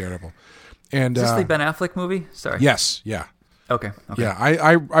working on Daredevil. And is this the Ben Affleck movie? Sorry. Yes. Yeah. Okay. Yeah,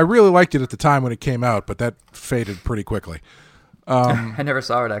 I really liked it at the time when it came out, but that faded pretty quickly. I never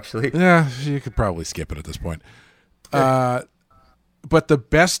saw it, actually. Yeah, you could probably skip it at this point. But the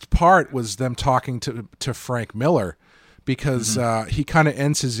best part was them talking to Frank Miller, because he kind of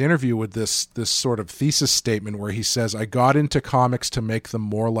ends his interview with this sort of thesis statement where he says, "I got into comics to make them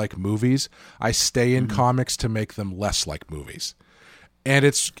more like movies. I stay in comics to make them less like movies." And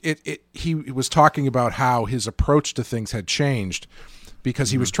he was talking about how his approach to things had changed because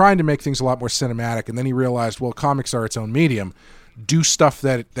he was trying to make things a lot more cinematic, and then he realized, well, comics are its own medium. Do stuff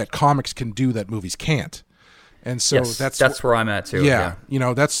that comics can do that movies can't. And so that's where I'm at too. Yeah, you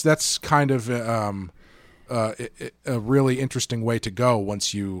know, that's kind of a really interesting way to go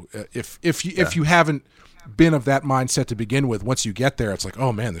once you if you haven't been of that mindset to begin with. Once you get there, it's like,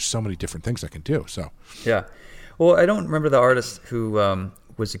 oh man, there's so many different things I can do. So yeah. Well, I don't remember the artist who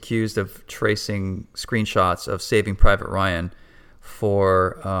was accused of tracing screenshots of Saving Private Ryan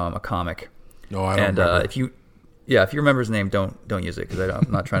for a comic. No, I don't remember. If you remember his name, don't use it, because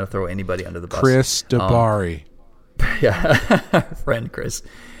I'm not trying to throw anybody under the bus. Chris Dabari. Friend Chris.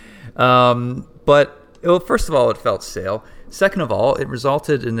 But first of all, it felt stale. Second of all, it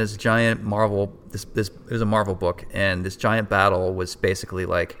resulted in this giant Marvel. This it was a Marvel book, and this giant battle was basically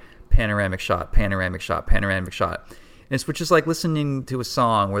like panoramic shot, panoramic shot, panoramic shot. And it's which is like listening to a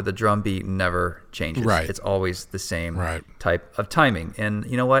song where the drum beat never changes. Right. It's always the same Right. type of timing. And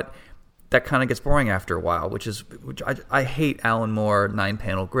you know what? That kind of gets boring after a while, which I hate Alan Moore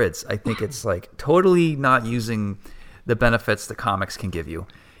 9-panel grids. I think it's like totally not using the benefits that comics can give you.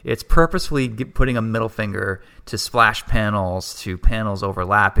 It's purposefully putting a middle finger to splash panels, to panels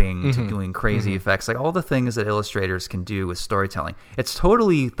overlapping, to doing crazy effects, like all the things that illustrators can do with storytelling. It's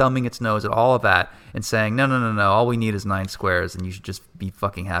totally thumbing its nose at all of that and saying, no, all we need is 9 squares, and you should just be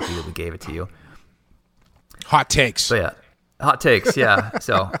fucking happy that we gave it to you. Hot takes. So yeah. Hot takes, yeah.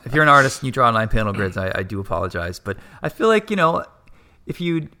 So if you're an artist and you draw 9-panel grids, I do apologize. But I feel like, if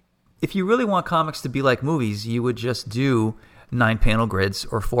you really want comics to be like movies, you would just do 9-panel grids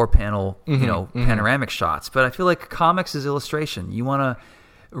or 4-panel, panoramic shots. But I feel like comics is illustration. You want to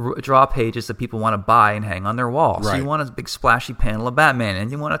draw pages that people want to buy and hang on their wall. Right. So you want a big splashy panel of Batman,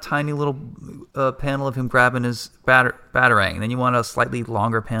 and you want a tiny little panel of him grabbing his batarang, and then you want a slightly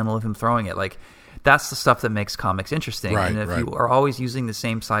longer panel of him throwing it. Like, that's the stuff that makes comics interesting. Right, and if right. you are always using the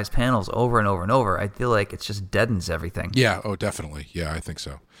same size panels over and over and over, I feel like it just deadens everything. Yeah. Oh, definitely. Yeah, I think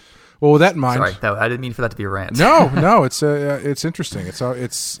so. Well, with that in mind, Sorry, I didn't mean for that to be a rant. no, it's interesting. It's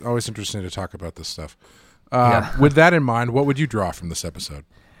always interesting to talk about this stuff. With that in mind, what would you draw from this episode?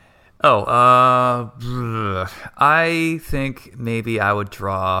 I think maybe I would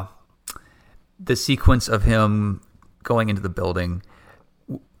draw the sequence of him going into the building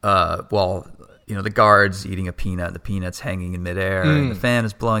while the guards eating a peanut, the peanut's hanging in midair, and the fan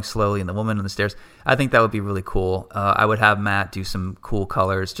is blowing slowly, and the woman on the stairs. I think that would be really cool. I would have Matt do some cool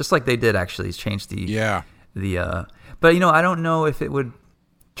colors, just like they did actually. He's changed but I don't know if it would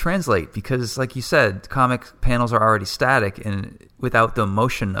translate because, like you said, comic panels are already static, and without the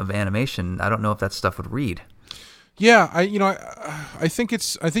motion of animation, I don't know if that stuff would read. Yeah, I think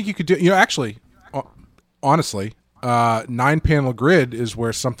you could do. Actually, honestly. 9-panel grid is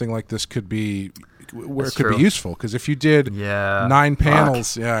where something like this could be, That's it could true. be useful. Because if you did 9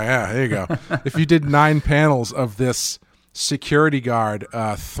 panels, there you go. If you did 9 panels of this security guard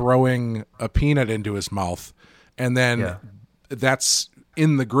throwing a peanut into his mouth, and then that's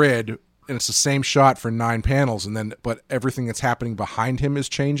in the grid, and it's the same shot for 9 panels, but everything that's happening behind him is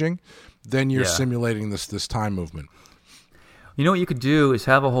changing, then you're simulating this time movement. You know what you could do is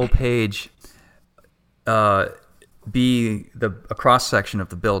have a whole page be a cross section of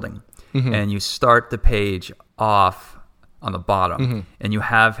the building, and you start the page off on the bottom, and you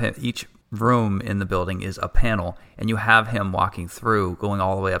have him, each room in the building is a panel, and you have him walking through, going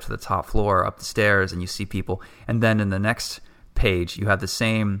all the way up to the top floor, up the stairs, and you see people, and then in the next page you have the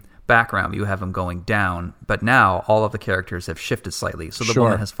same background. You have him going down, but now all of the characters have shifted slightly. So the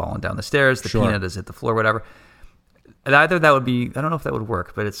woman has fallen down the stairs, the peanut has hit the floor, whatever. Either that would be, I don't know if that would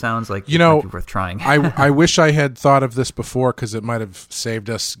work, but it sounds like it might be worth trying. I wish I had thought of this before, because it might have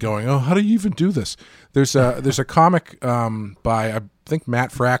saved us going, oh, how do you even do this? There's a comic by, I think,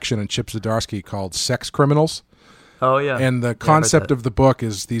 Matt Fraction and Chip Zdarsky called Sex Criminals. Oh, yeah. And the concept of the book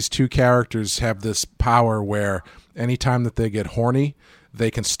is these two characters have this power where anytime that they get horny, they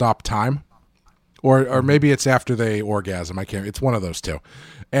can stop time. Or maybe it's after they orgasm. I can't. It's one of those two.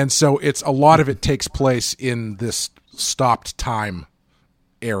 And so a lot of it takes place in this stopped time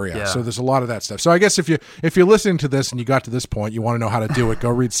area. Yeah. So there's a lot of that stuff. So I guess if you're listening to this and you got to this point, you want to know how to do it, go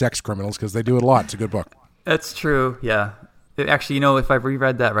read Sex Criminals, because they do it a lot. It's a good book. That's true. Yeah. Actually, if I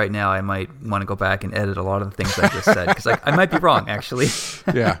reread that right now, I might want to go back and edit a lot of the things I just said, because I might be wrong, actually.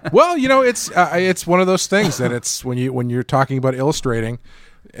 Yeah. Well, it's one of those things that it's when you're talking about illustrating,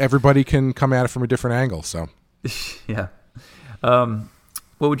 everybody can come at it from a different angle. So, yeah.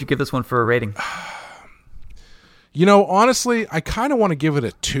 What would you give this one for a rating? Honestly, I kind of want to give it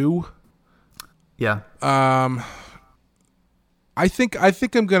a 2. Yeah. I think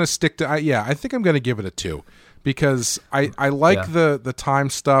I'm going to stick to. I think I'm going to give it a 2, because I like the time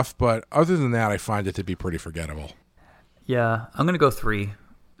stuff, but other than that, I find it to be pretty forgettable. Yeah, I'm going to go 3.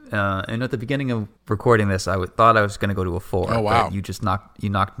 And at the beginning of recording this, I thought I was going to go to a 4. Oh, wow. But you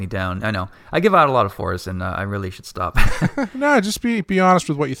knocked me down. I know. I give out a lot of 4s, and I really should stop. No, just be honest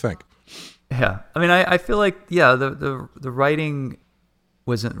with what you think. Yeah. I mean, I feel like, the writing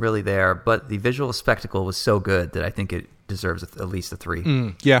wasn't really there, but the visual spectacle was so good that I think it deserves at least a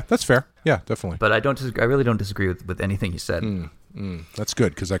 3. Yeah, that's fair. Yeah, definitely. But I really don't disagree with anything you said. That's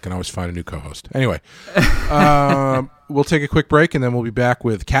good, because I can always find a new co-host. Anyway, we'll take a quick break, and then we'll be back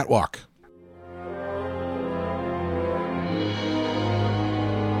with Catwalk.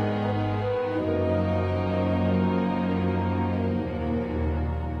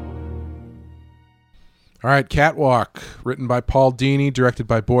 All right, Catwalk, written by Paul Dini, directed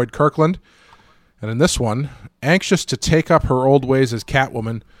by Boyd Kirkland. And in this one, anxious to take up her old ways as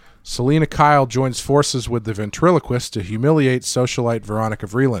Catwoman, Selina Kyle joins forces with the ventriloquist to humiliate socialite Veronica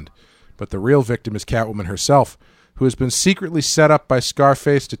Vreeland. But the real victim is Catwoman herself, who has been secretly set up by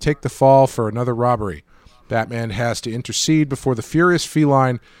Scarface to take the fall for another robbery. Batman has to intercede before the furious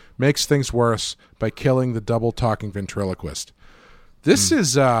feline makes things worse by killing the double-talking ventriloquist. This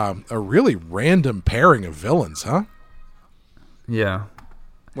is a really random pairing of villains, huh? Yeah.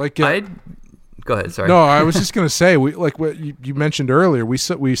 Like, go ahead. Sorry. No, I was just gonna say, we like what you mentioned earlier. We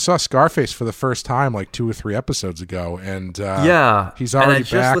saw Scarface for the first time like 2 or 3 episodes ago, and he's already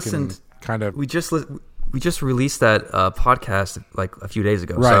back and kind of. We just released that podcast like a few days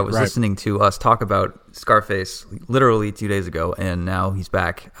ago. Right, so I was right. listening to us talk about Scarface literally 2 days ago, and now he's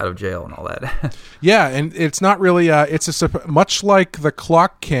back out of jail and all that. Yeah, and it's not really. It's much like the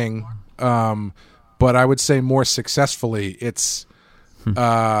Clock King, but I would say more successfully. It's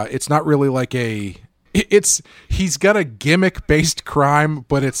not really like he's got a gimmick based crime,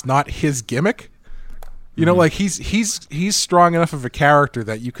 but it's not his gimmick. You know, like he's strong enough of a character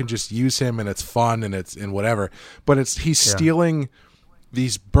that you can just use him and it's fun and whatever. But he's stealing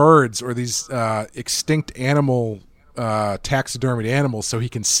these birds or these extinct animal taxidermied animals so he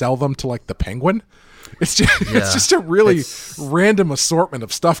can sell them to like the Penguin. It's just a really random assortment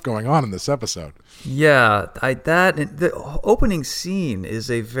of stuff going on in this episode. Yeah, the opening scene is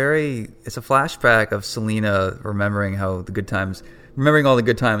it's a flashback of Selina remembering all the good times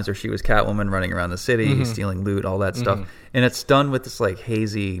where she was Catwoman running around the city, stealing loot, all that stuff. And it's done with this like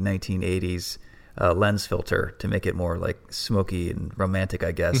hazy 1980s lens filter to make it more like smoky and romantic,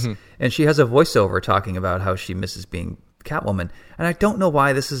 I guess. And she has a voiceover talking about how she misses being Catwoman. And I don't know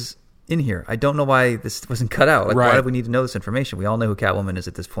why this is in here. I don't know why this wasn't cut out. Like, why do we need to know this information? We all know who Catwoman is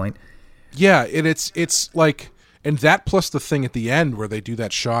at this point. Yeah, and it's like, and that plus the thing at the end where they do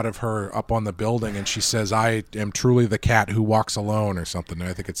that shot of her up on the building and she says, "I am truly the cat who walks alone," or something.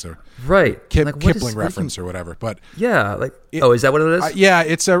 I think it's a Kipling reference or whatever. But yeah, like is that what it is? Yeah,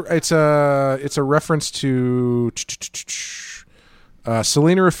 it's a reference to.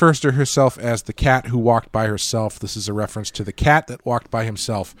 Selina refers to herself as the cat who walked by herself. This is a reference to the cat that walked by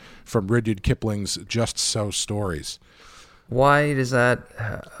himself from Rudyard Kipling's Just So stories. Why is that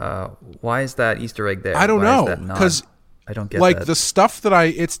Easter egg there? I don't know, because I don't get like that. the stuff that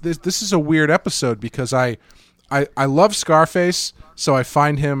this is a weird episode because I love Scarface, so I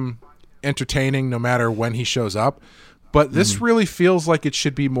find him entertaining no matter when he shows up. But this really feels like it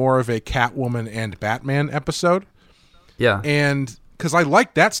should be more of a Catwoman and Batman episode. Yeah, and because I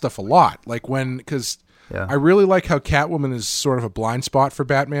like that stuff a lot, like I really like how Catwoman is sort of a blind spot for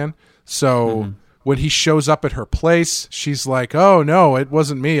Batman. So. When he shows up at her place, she's like, "Oh no, it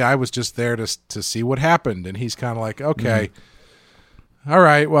wasn't me. I was just there to see what happened." And he's kind of like, "Okay, all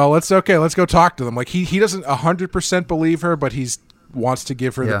right, well, let's go talk to them." Like he doesn't 100% believe her, but he wants to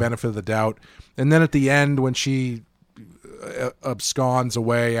give her the benefit of the doubt. And then at the end, when she absconds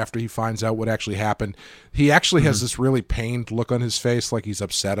away after he finds out what actually happened, he actually has this really pained look on his face, like he's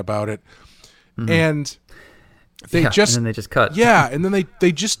upset about it. And and then they just cut. Yeah, and then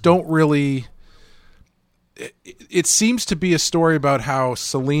they just don't really. It seems to be a story about how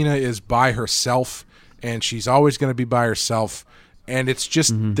Selina is by herself and she's always going to be by herself, and it's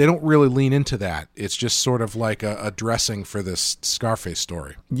just they don't really lean into that. It's just sort of like a dressing for this Scarface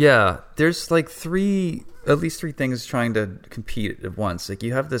story. Yeah, there's like at least three things trying to compete at once. Like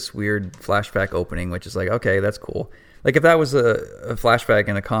you have this weird flashback opening, which is like, okay, that's cool. Like if that was a flashback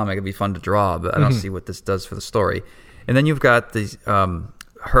in a comic, it'd be fun to draw, but I don't see what this does for the story. And then you've got these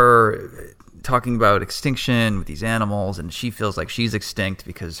her talking about extinction with these animals, and she feels like she's extinct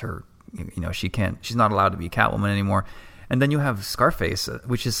because she's not allowed to be Catwoman anymore. And then you have Scarface,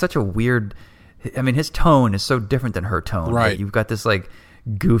 which is such a weird. I mean, his tone is so different than her tone. Right. Like, you've got this like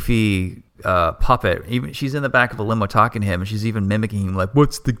goofy puppet. Even she's in the back of a limo talking to him, and she's even mimicking him, like,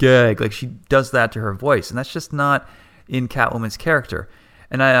 "What's the gag?" Like she does that to her voice, and that's just not in Catwoman's character.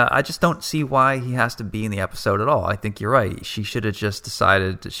 And I just don't see why he has to be in the episode at all. I think you're right. She should have just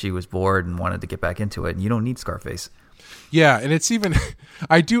decided that she was bored and wanted to get back into it. And you don't need Scarface. Yeah, and it's even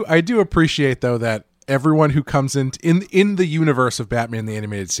I do appreciate though that everyone who comes in the universe of Batman the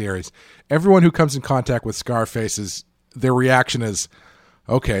Animated Series, everyone who comes in contact with Scarface their reaction is,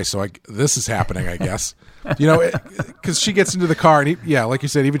 okay, so this is happening, I guess. You know, because she gets into the car and like you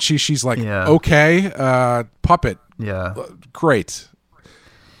said, even she's like, okay, puppet, great.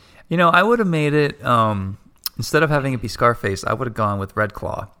 You know, I would have made it, instead of having it be Scarface, I would have gone with Red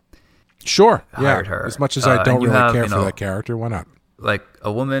Claw. Sure, Hired her. As much as I don't really care for that character, why not? like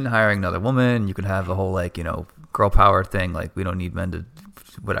a woman hiring another woman. You could have a whole like, girl power thing. Like we don't need men to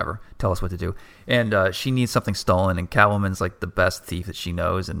whatever tell us what to do. And she needs something stolen, and Catwoman's like the best thief that she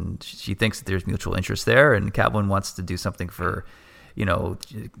knows, and she thinks that there's mutual interest there. And Catwoman wants to do something for,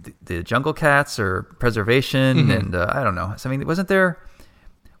 the jungle cats or preservation. And I don't know. So, I mean, was that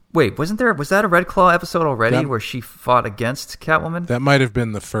a Red Claw episode already where she fought against Catwoman? That might have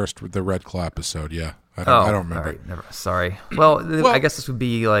been the Red Claw episode. Yeah. I don't remember. All right, sorry. Well, I guess this would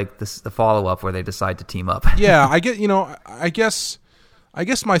be like the follow-up where they decide to team up. Yeah, I guess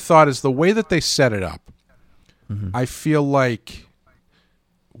my thought is the way that they set it up. I feel like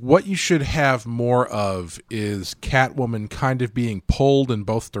what you should have more of is Catwoman kind of being pulled in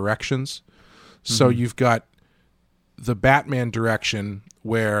both directions. So you've got the Batman direction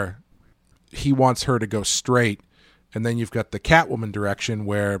where he wants her to go straight, and then you've got the Catwoman direction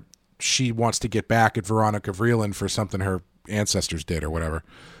where she wants to get back at Veronica Vreeland for something her ancestors did or whatever.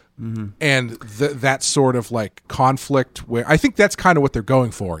 And that sort of like conflict where I think that's kind of what they're going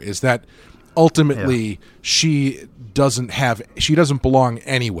for, is that ultimately she doesn't belong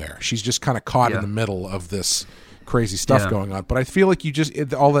anywhere. She's just kind of caught in the middle of this crazy stuff going on. But I feel like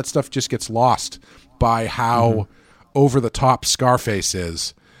all that stuff just gets lost by how over the top Scarface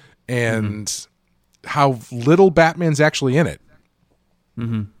is and how little Batman's actually in it.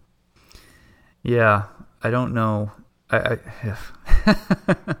 Yeah, I don't know.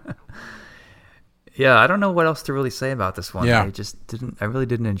 Yeah, I don't know what else to really say about this one. Yeah. I really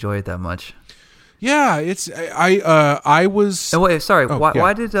didn't enjoy it that much. Yeah, I was. And wait, sorry.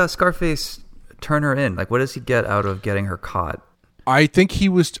 Why did Scarface turn her in? Like, what does he get out of getting her caught? I think it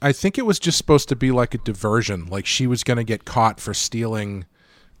was just supposed to be like a diversion. Like she was going to get caught for stealing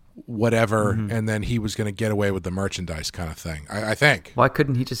whatever, and then he was going to get away with the merchandise kind of thing. I think. Why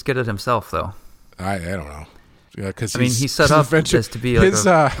couldn't he just get it himself, though? I don't know. Because he's set up as to be like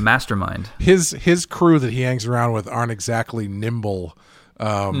a mastermind. His crew that he hangs around with aren't exactly nimble.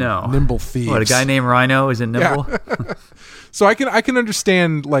 Nimble thieves. What, a guy named Rhino isn't nimble? Yeah. So I can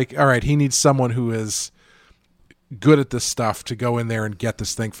understand, like, all right, he needs someone who is good at this stuff to go in there and get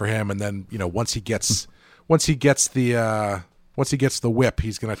this thing for him, and then once he gets the whip,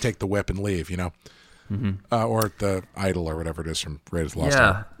 he's going to take the whip and leave. Or the idol or whatever it is from Raiders of the Lost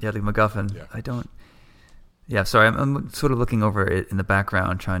Ark. Yeah, the MacGuffin. Yeah. Yeah, sorry, I'm sort of looking over it in the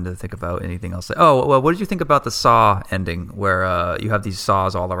background, trying to think about anything else. Oh, well, what did you think about the Saw ending, where you have these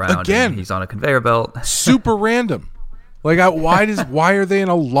saws all around, Again, and he's on a conveyor belt? Super random. Like, why are they in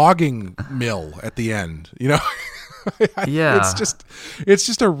a logging mill at the end? Yeah, it's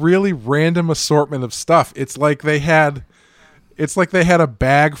just a really random assortment of stuff. It's like they had a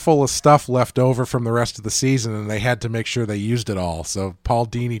bag full of stuff left over from the rest of the season, and they had to make sure they used it all. So Paul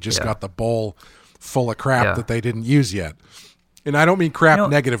Dini just got the bowl full of crap that they didn't use yet. And I don't mean crap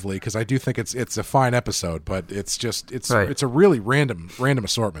negatively, because I do think it's a fine episode, but it's a really random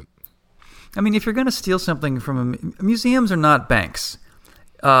assortment. I mean, if you're going to steal something from museums are not banks.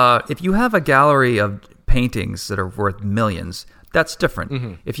 If you have a gallery of paintings that are worth millions, that's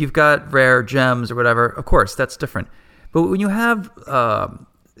different. If you've got rare gems or whatever, of course, that's different. But when you have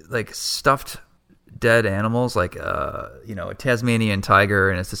like stuffed dead animals, like a Tasmanian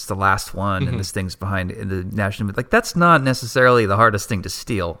tiger, and it's just the last one, and this thing's behind in the national, like that's not necessarily the hardest thing to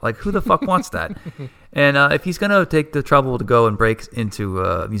steal. Like, who the fuck wants that? And if he's gonna take the trouble to go and break into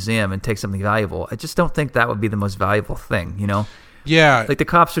a museum and take something valuable, I just don't think that would be the most valuable thing. Yeah, like the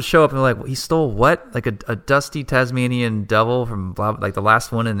cops would show up and be like, well, he stole what? Like a dusty Tasmanian devil from like the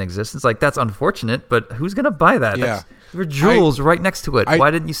last one in existence. Like, that's unfortunate, but who's gonna buy that? Yeah. There were jewels right next to it.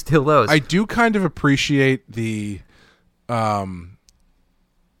 Why didn't you steal those? I do kind of appreciate the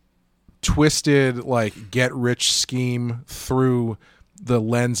twisted, like, get rich scheme through the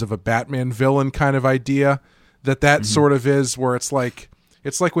lens of a Batman villain kind of idea that sort of is, where it's like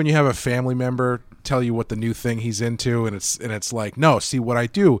when you have a family member tell you what the new thing he's into, and it's like, no, see, what I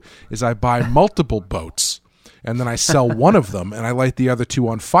do is I buy multiple boats, and then I sell one of them, and I light the other two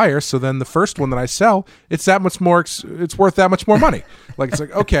on fire. So then the first one that I sell, it's worth that much more money. Like, it's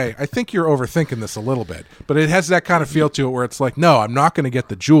like, okay, I think you're overthinking this a little bit, but it has that kind of feel to it where it's like, no, I'm not going to get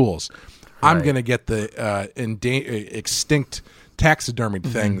the jewels. Right. I'm going to get the extinct taxidermied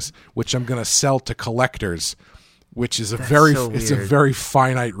things, which I'm going to sell to collectors, which is a very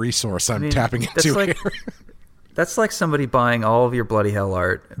finite resource I'm tapping into here. That's like somebody buying all of your Bloody Hell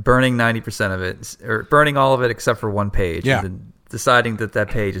art, burning 90% of it, or burning all of it except for one page, and then deciding that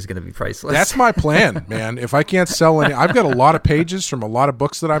page is going to be priceless. That's my plan, man. If I can't sell any, I've got a lot of pages from a lot of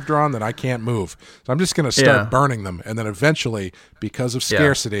books that I've drawn that I can't move. So I'm just going to start burning them, and then eventually, because of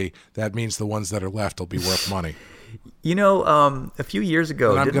scarcity, that means the ones that are left will be worth money. A few years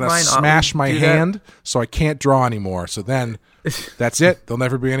ago, And I'm didn't going to Ryan smash Otley my do that? hand so I can't draw anymore. So then that's it. There'll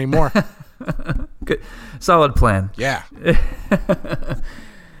never be any more. Good, solid plan. Yeah.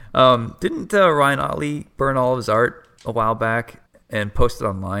 Didn't Ryan Otley burn all of his art a while back and post it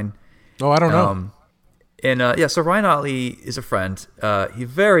online? Oh, I don't know. So Ryan Otley is a friend. He's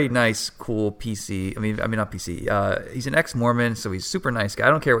very nice, cool PC. I mean, not PC. He's an ex-Mormon, so he's a super nice guy. I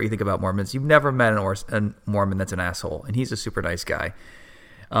don't care what you think about Mormons. You've never met a Mormon that's an asshole, and he's a super nice guy.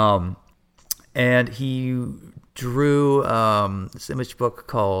 And he drew this image book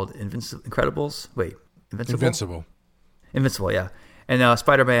called Incredibles. Wait, Invincible? Invincible, yeah. And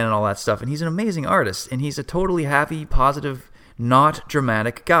Spider-Man and all that stuff. And he's an amazing artist, and he's a totally happy, positive, not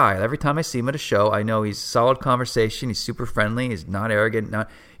dramatic guy. Every time I see him at a show, I know he's solid conversation. He's super friendly. He's not arrogant.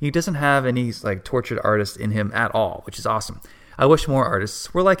 He doesn't have any like tortured artist in him at all, which is awesome. I wish more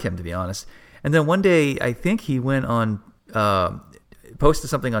artists were like him, to be honest. And then one day, I think he went on, posted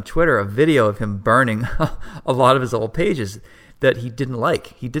something on Twitter, a video of him burning a lot of his old pages that he didn't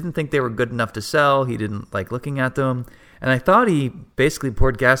like. He didn't think they were good enough to sell. He didn't like looking at them. And I thought he basically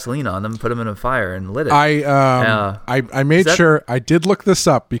poured gasoline on them, put them in a fire, and lit it. I made sure I did look this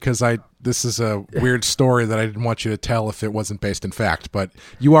up because this is a weird story that I didn't want you to tell if it wasn't based in fact. But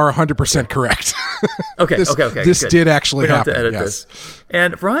you are 100% correct. Okay. This good. did actually happen. To edit yes. this.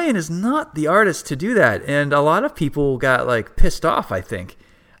 And Ryan is not the artist to do that, and a lot of people got like pissed off, I think.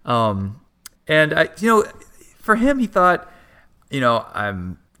 For him, he thought,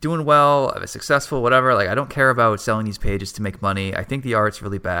 I'm doing well, I'm successful, whatever. Like, I don't care about selling these pages to make money. I think the art's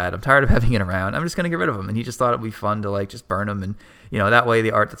really bad. I'm tired of having it around. I'm just going to get rid of them. And he just thought it'd be fun to like just burn them. And, that way the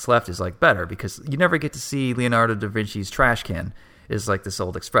art that's left is like better, because you never get to see Leonardo da Vinci's trash can, is like this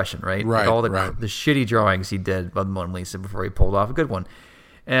old expression, right? Right. Like all the shitty drawings he did of Mona Lisa before he pulled off a good one.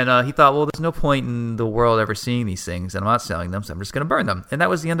 And he thought, well, there's no point in the world ever seeing these things, and I'm not selling them, so I'm just going to burn them. And that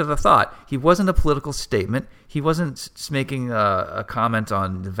was the end of the thought. He wasn't a political statement. He wasn't just making a comment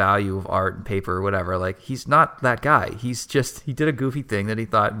on the value of art and paper or whatever. Like, he's not that guy. He did a goofy thing that he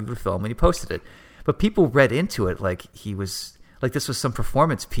thought we would film, and he posted it. But people read into it like this was some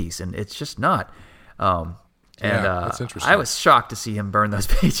performance piece, and it's just not. That's interesting. I was shocked to see him burn those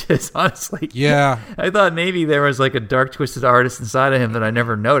pages, honestly. Yeah. I thought maybe there was like a dark, twisted artist inside of him that I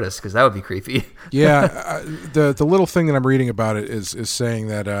never noticed, because that would be creepy. Yeah. The little thing that I'm reading about it is saying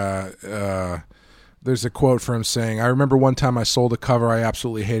that there's a quote from him saying, I remember one time I sold a cover I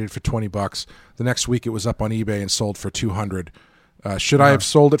absolutely hated for $20. The next week it was up on eBay and sold for $200. Should I have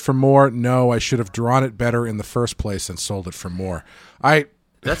sold it for more? No, I should have drawn it better in the first place and sold it for more.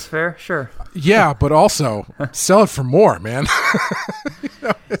 That's fair, sure. Yeah, but also sell it for more, man.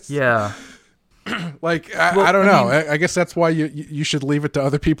 Yeah. Like, I don't know. I guess that's why you should leave it to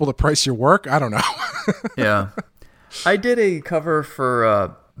other people to price your work. I don't know. Yeah. I did a cover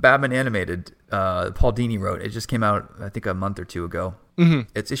for Batman Animated. Paul Dini wrote. It just came out, I think, a month or two ago. Mm-hmm.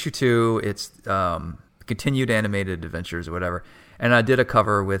 It's issue 2. It's continued animated adventures or whatever. And I did a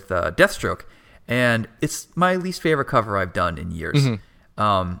cover with Deathstroke. And it's my least favorite cover I've done in years. Mm-hmm.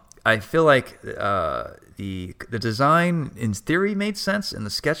 I feel like the design in theory made sense and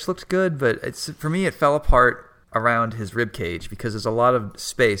the sketch looked good, but for me it fell apart around his rib cage, because there's a lot of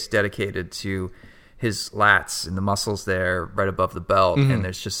space dedicated to his lats and the muscles there right above the belt, mm-hmm. and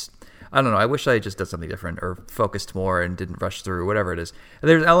there's just, I don't know, I wish I had just done something different or focused more and didn't rush through whatever it is. And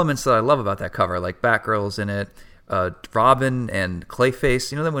there's elements that I love about that cover, like Batgirl's in it, Robin and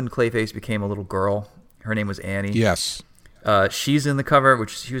Clayface. You know that when Clayface became a little girl, her name was Annie? Yes. She's in the cover,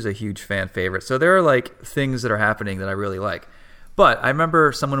 which she was a huge fan favorite. So there are like things that are happening that I really like. But I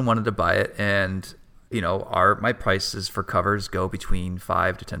remember someone wanted to buy it, and my prices for covers go between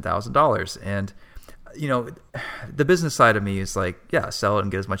 $5,000 to $10,000, and the business side of me is like, yeah, sell it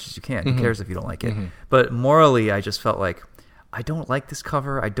and get as much as you can. Mm-hmm. Who cares if you don't like it? Mm-hmm. But morally, I just felt like, I don't like this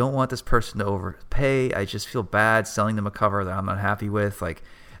cover. I don't want this person to overpay. I just feel bad selling them a cover that I'm not happy with. Like,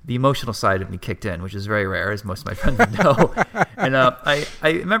 the emotional side of me kicked in, which is very rare, as most of my friends would know. And I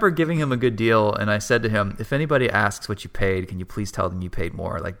remember giving him a good deal, and I said to him, if anybody asks what you paid, can you please tell them you paid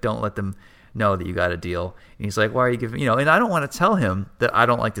more? Like, don't let them know that you got a deal. And he's like, why are you giving, and I don't want to tell him that I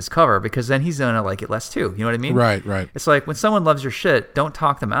don't like this cover, because then he's going to like it less too. You know what I mean? Right. It's like, when someone loves your shit, don't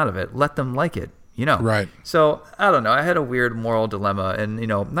talk them out of it. Let them like it. Right. So I don't know. I had a weird moral dilemma, and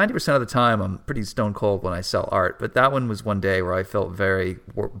 90% of the time I'm pretty stone cold when I sell art. But that one was one day where I felt very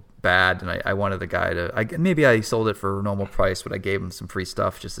bad, and I wanted the guy to. Maybe I sold it for a normal price, but I gave him some free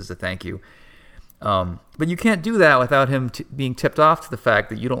stuff just as a thank you. But you can't do that without him being tipped off to the fact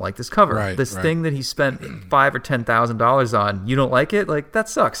that you don't like this cover. Right, this right. thing that he spent $5,000 or $10,000 on, you don't like it? Like, that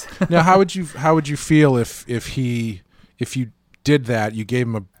sucks. Now, how would you feel if you did that, you gave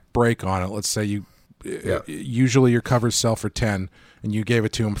him a break on it? Let's say usually your covers sell for 10 and you gave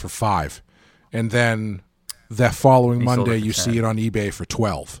it to him for 5. And then that following Monday you 10. see it on eBay for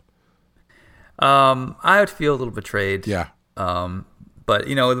 12. I would feel a little betrayed. Yeah. But,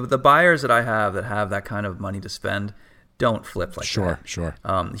 the buyers that I have that have that kind of money to spend don't flip like that. Sure.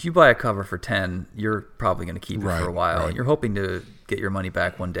 If you buy a cover for 10, you're probably going to keep it Right, for a while. right. You're hoping to get your money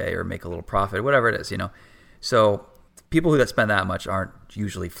back one day or make a little profit, whatever it is, So people who spend that much aren't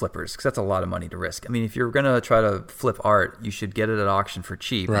usually flippers because that's a lot of money to risk. I mean, if you're going to try to flip art, you should get it at auction for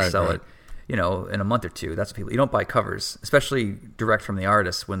cheap and sell it, in a month or two. That's what people. You don't buy covers, especially direct from the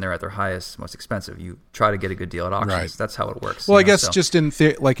artist when they're at their highest, most expensive. You try to get a good deal at auctions. Right. That's how it works. Well, I guess just in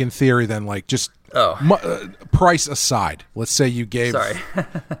theory, then, like, just price aside. Let's say you gave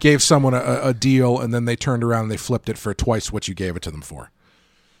someone a deal and then they turned around and they flipped it for twice what you gave it to them for.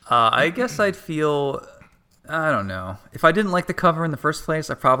 I guess I'd feel, I don't know. If I didn't like the cover in the first place,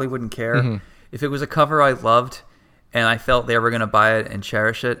 I probably wouldn't care. Mm-hmm. If it was a cover I loved and I felt they were going to buy it and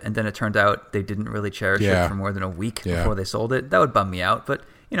cherish it, and then it turned out they didn't really cherish it for more than a week before they sold it, that would bum me out. But,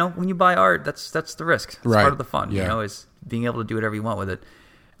 when you buy art, that's the risk. It's part of the fun, is being able to do whatever you want with it.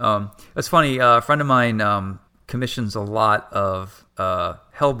 It's funny, a friend of mine commissions a lot of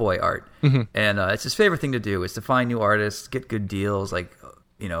Hellboy art, and it's his favorite thing to do is to find new artists, get good deals, like,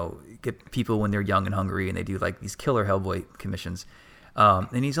 get people when they're young and hungry, and they do like these killer Hellboy commissions.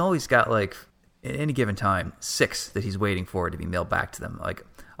 And he's always got like, at any given time, 6 that he's waiting for to be mailed back to them. Like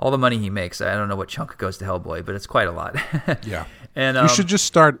all the money he makes, I don't know what chunk goes to Hellboy, but it's quite a lot. Yeah. And you should just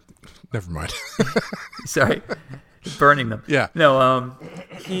start. Never mind. Sorry. Burning them. Yeah. No,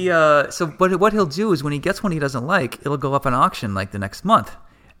 but what he'll do is when he gets one he doesn't like, it'll go up on auction like the next month.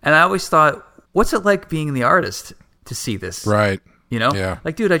 And I always thought, what's it like being the artist to see this? Right. Yeah.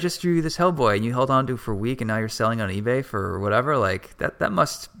 Like, dude, I just drew you this Hellboy and you held on to it for a week and now you're selling on eBay for whatever. Like that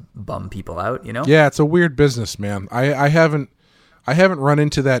must bum people out, Yeah, it's a weird business, man. I haven't run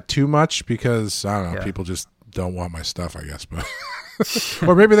into that too much because I don't know, people just don't want my stuff, I guess, but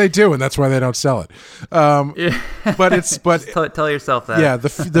or maybe they do and that's why they don't sell it. But tell yourself that. Yeah,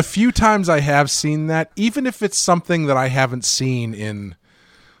 the few times I have seen that, even if it's something that I haven't seen in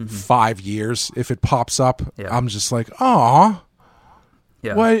 5 years, if it pops up, I'm just like, "Aw,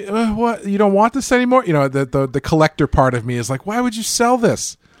 yeah. What? You don't want this anymore?" The collector part of me is like, "Why would you sell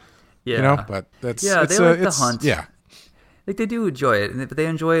this?" Yeah. But that's they like the hunt. Yeah. Like they do enjoy it, but they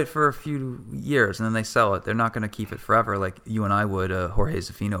enjoy it for a few years and then they sell it. They're not going to keep it forever, like you and I would a Jorge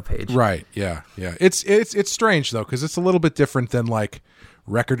Zafino page. Right? Yeah. It's strange though because it's a little bit different than like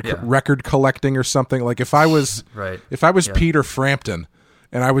record collecting or something. Like if I was Peter Frampton.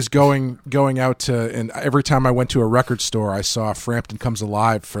 And I was going out to, and every time I went to a record store, I saw Frampton Comes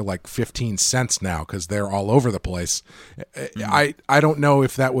Alive for like 15 cents now because they're all over the place. I don't know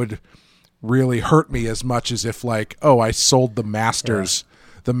if that would really hurt me as much as if like, I sold the master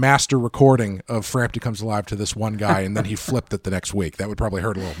recording of Frampton Comes Alive to this one guy, and then he flipped it the next week. That would probably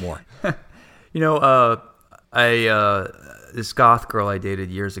hurt a little more. This goth girl I dated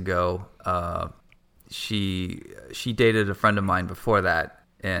years ago, she dated a friend of mine before that.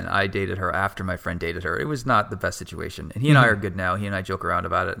 And I dated her after my friend dated her. It was not the best situation. And he and I are good now. He and I joke around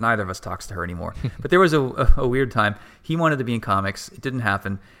about it. Neither of us talks to her anymore. But there was a weird time. He wanted to be in comics. It didn't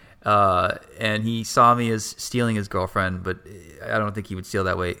happen. And he saw me as stealing his girlfriend, but I don't think he would see it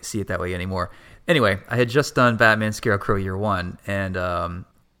that way anymore. Anyway, I had just done Batman Scarecrow Year 1, and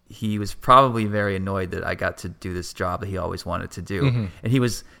he was probably very annoyed that I got to do this job that he always wanted to do. Mm-hmm. And he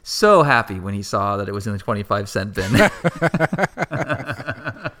was so happy when he saw that it was in the 25-cent bin.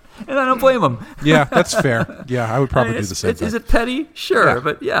 And I don't blame him. Yeah, that's fair. Yeah, I would probably do the same thing. Is it petty? Sure,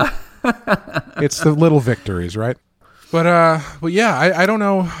 but yeah. It's the little victories, right? But yeah, I don't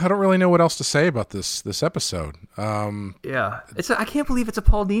know. I don't really know what else to say about this episode. I can't believe it's a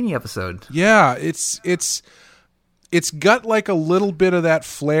Paul Dini episode. Yeah, it's got like a little bit of that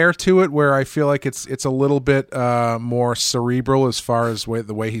flair to it where I feel like it's a little bit more cerebral as far as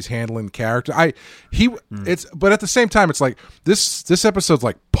the way he's handling the character. But at the same time it's like this episode's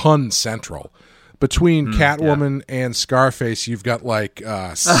like pun central. Between Catwoman and Scarface, you've got like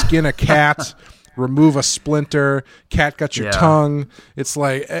skin a cat, remove a splinter, cat got your tongue. It's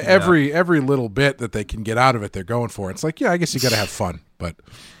like every little bit that they can get out of it they're going for. It's like, I guess you got to have fun, but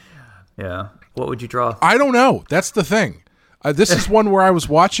yeah. What would you draw? I don't know. That's the thing. This is one where I was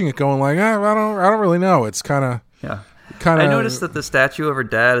watching it going like, I don't really know. It's kind of kind of. I noticed that the statue of her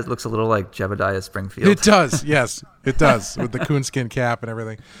dad it looks a little like Jebediah Springfield. It does, yes, it does, with the coonskin cap and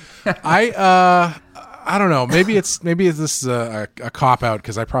everything. I don't know. Maybe this is a cop out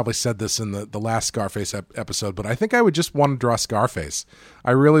because I probably said this in the last Scarface episode, but I think I would just want to draw Scarface.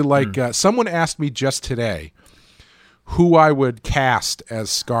 I really like. Someone asked me just today who I would cast as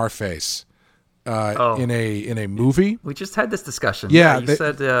Scarface in a movie. We just had this discussion. Yeah, you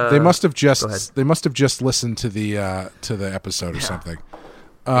said they must have just listened to the episode or something.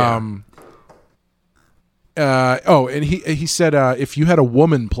 And he said if you had a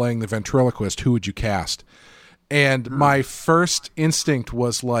woman playing the ventriloquist, who would you cast? And my first instinct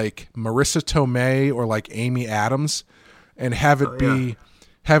was like Marissa Tomei or like Amy Adams, and have it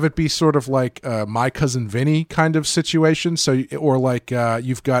be sort of like My Cousin Vinny kind of situation. So, or like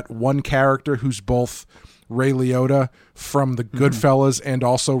you've got one character who's both Ray Liotta from the Goodfellas and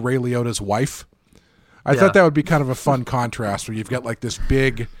also Ray Liotta's wife. I thought that would be kind of a fun contrast where you've got like this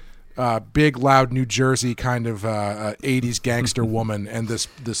big, loud New Jersey kind of 80s gangster woman and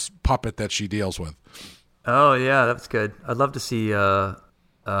this puppet that she deals with. Oh yeah, that's good. I'd love to see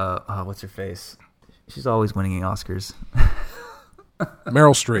what's her face? She's always winning Oscars.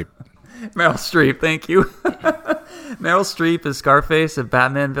 Meryl Streep. Meryl Streep, thank you. Meryl Streep is Scarface, a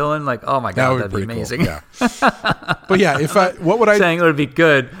Batman villain. Like, oh my god, that'd be amazing. Cool. Yeah. But yeah, what would I? Saying it would be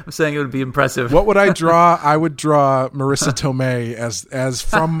good. I'm saying it would be impressive. What would I draw? I would draw Marissa Tomei as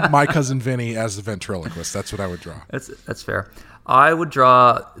from My Cousin Vinny as the ventriloquist. That's what I would draw. That's fair. I would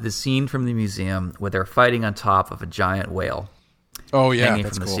draw the scene from the museum where they're fighting on top of a giant whale. Oh yeah, hanging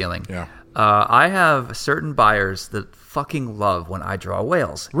that's from the cool. ceiling. Yeah. I have certain buyers that fucking love when I draw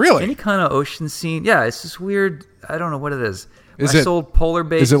whales. Really? Any kind of ocean scene. Yeah, it's just weird. I don't know what it is. I sold polar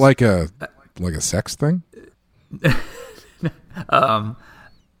bears. Is it like a sex thing? No,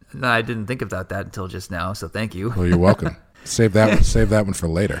 I didn't think about that until just now, so tk you. Well, you're welcome. Save that one for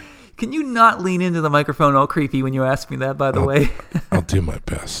later. Can you not lean into the microphone all creepy when you ask me that, by the way? I'll do my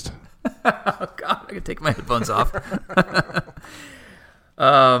best. Oh, God, I can take my headphones off.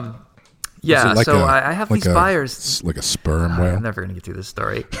 Yeah, like so I have these buyers. Like a sperm whale? I'm never going to get through this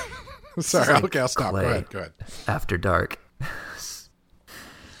story. Sorry, okay, I'll stop. Go ahead. After dark.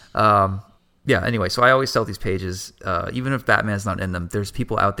 Yeah, anyway, so I always sell these pages. Even if Batman's not in them, there's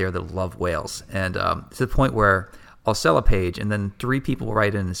people out there that love whales. And to the point where I'll sell a page, and then 3 people will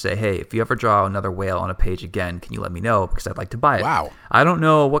write in and say, hey, if you ever draw another whale on a page again, can you let me know? Because I'd like to buy it. Wow. I don't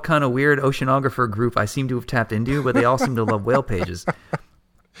know what kind of weird oceanographer group I seem to have tapped into, but they all seem to love whale pages.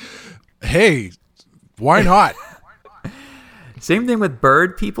 Hey, why not? Same thing with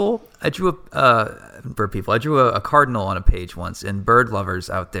bird people. I drew a cardinal on a page once, and bird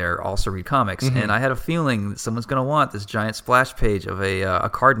lovers out there also read comics. Mm-hmm. And I had a feeling that someone's going to want this giant splash page of a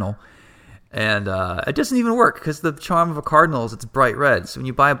cardinal. And it doesn't even work because the charm of a cardinal is it's bright red. So when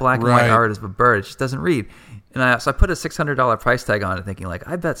you buy black and white art of a bird, it just doesn't read. And so I put a $600 price tag on it thinking, like,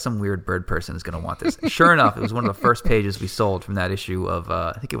 I bet some weird bird person is going to want this. And sure enough, it was one of the first pages we sold from that issue of,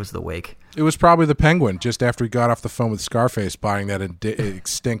 I think it was The Wake. It was probably the penguin just after he got off the phone with Scarface buying that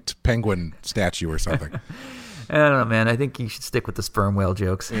extinct penguin statue or something. I don't know, man. I think you should stick with the sperm whale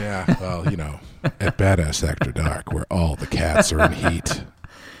jokes. Yeah, well, at Badass After Dark, where all the cats are in heat.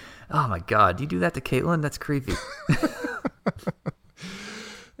 Oh, my God. Do you do that to Caitlin? That's creepy.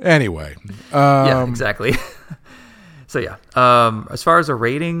 Anyway. Yeah, exactly. So, yeah. As far as a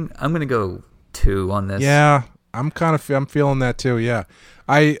rating, I'm going to go 2 on this. Yeah, I'm feeling that too, yeah.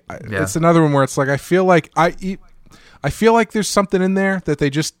 It's another one where it's like I feel like there's something in there that they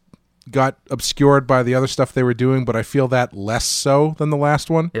just got obscured by the other stuff they were doing, but I feel that less so than the last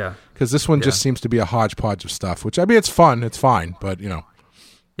one. Yeah. Because this one just seems to be a hodgepodge of stuff, which, I mean, it's fun. It's fine, but,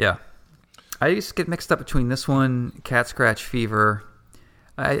 Yeah. I just get mixed up between this one, Cat Scratch Fever.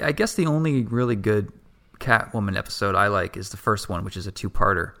 I guess the only really good Catwoman episode I like is the first one, which is a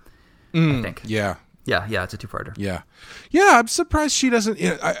 2-parter, I think. Yeah. Yeah, it's a 2-parter. Yeah. Yeah, I'm surprised she doesn't...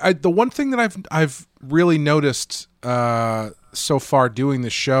 the one thing that I've really noticed so far doing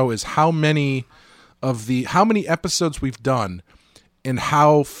this show is how many episodes we've done and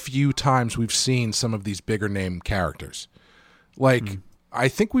how few times we've seen some of these bigger name characters. Like... I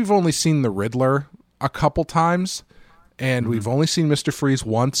think we've only seen the Riddler a couple times, and we've only seen Mr. Freeze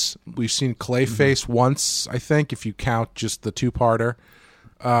once. We've seen Clayface once, I think, if you count just the 2-parter.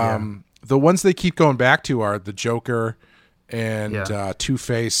 The ones they keep going back to are the Joker and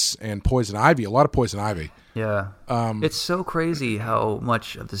Two-Face and Poison Ivy. A lot of Poison Ivy. Yeah. It's so crazy how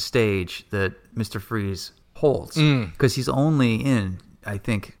much of the stage that Mr. Freeze holds, because he's only in, I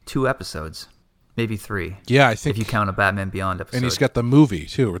think, 2 episodes. Maybe 3. Yeah, I think. If you count a Batman Beyond episode. And he's got the movie,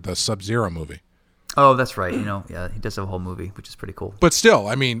 too, or the Sub-Zero movie. Oh, that's right. Yeah, he does have a whole movie, which is pretty cool. But still,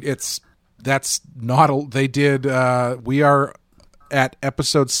 I mean, that's not they did. We are at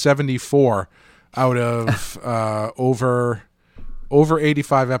episode 74 out of over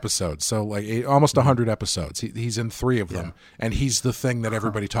 85 episodes, so like almost 100 episodes. He's in 3 of them, and he's the thing that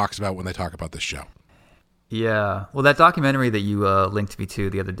everybody talks about when they talk about this show. Yeah, well, that documentary that you linked me to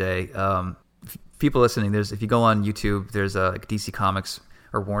the other day. People listening, if you go on YouTube, there's DC Comics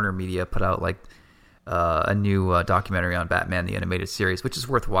or Warner Media put out like a new documentary on Batman the Animated Series, which is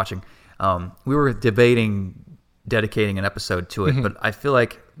worth watching. We were debating dedicating an episode to it, but I feel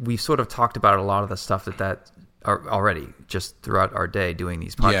like we sort of talked about a lot of the stuff that are already just throughout our day doing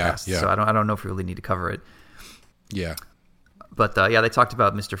these podcasts. Yeah. So I don't know if we really need to cover it. Yeah. But they talked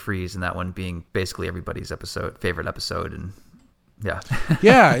about Mr. Freeze and that one being basically everybody's favorite episode, and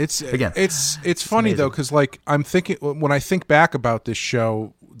yeah, it's again, it's funny amazing. though, because like I'm thinking when I think back about this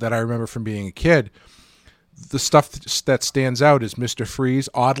show that I remember from being a kid, the stuff that stands out is Mr. Freeze.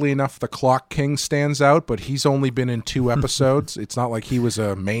 Oddly enough, the Clock King stands out, but he's only been in 2 episodes. It's not like he was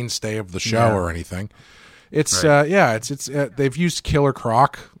a mainstay of the show or anything. It's right. it's they've used Killer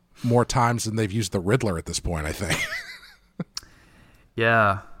Croc more times than they've used the Riddler at this point, I think.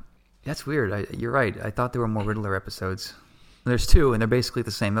 Yeah, that's weird. You're right. I thought there were more Riddler episodes. There's 2, and they're basically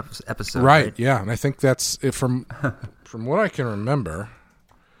the same episode. Right? Yeah, and I think that's it from what I can remember.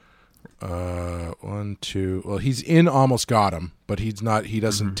 1, 2. Well, he's in Almost Got Him, but he's not. He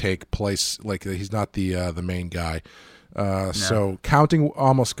doesn't take place like he's not the main guy. No. So counting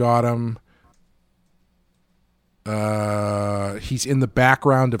Almost Got Him. He's in the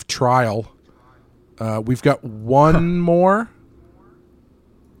background of Trial. We've got one more.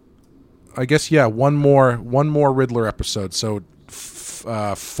 I guess one more Riddler episode. So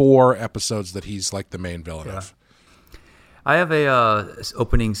 4 episodes that he's like the main villain of. I have a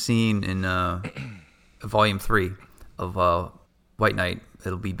opening scene in Volume 3 of White Knight.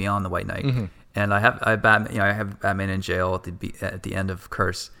 It'll be Beyond the White Knight, and I have Batman in jail at the end of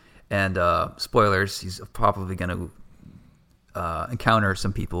Curse, and spoilers, he's probably going to encounter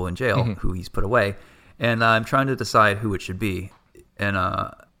some people in jail who he's put away, and I'm trying to decide who it should be, and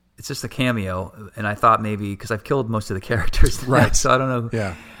it's just a cameo, and I thought maybe because I've killed most of the characters, right? So I don't know.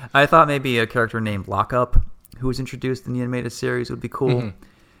 Yeah, I thought maybe a character named Lockup, who was introduced in the animated series, would be cool.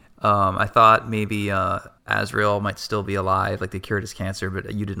 I thought maybe Azrael might still be alive, like they cured his cancer,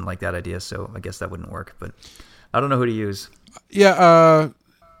 but you didn't like that idea, so I guess that wouldn't work. But I don't know who to use. Yeah,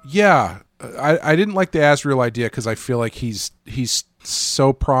 I didn't like the Azrael idea because I feel like he's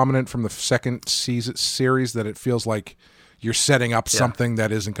so prominent from the second series that it feels like you're setting up something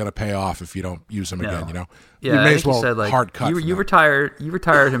that isn't going to pay off if you don't use him again. Yeah, you may as well you said, like, hard cut. You retired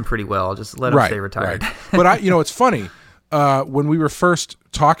him pretty well. Just let him stay retired. Right. But it's funny. When we were first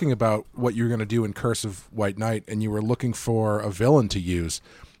talking about what you were going to do in Curse of White Knight, and you were looking for a villain to use,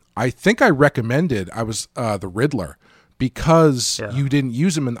 I think I recommended the Riddler because you didn't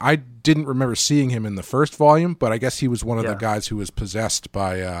use him, and I didn't remember seeing him in the first volume. But I guess he was one of the guys who was possessed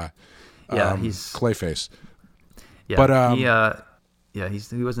by he's Clayface. Yeah, but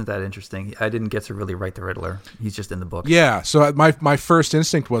he wasn't that interesting. I didn't get to really write the Riddler. He's just in the book. Yeah, so my first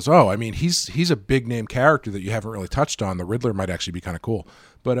instinct was, he's a big name character that you haven't really touched on. The Riddler might actually be kind of cool,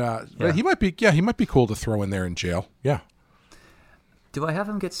 but he might be cool to throw in there in jail. Yeah. Do I have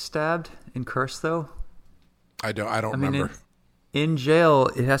him get stabbed in Curse though? I don't remember. In jail,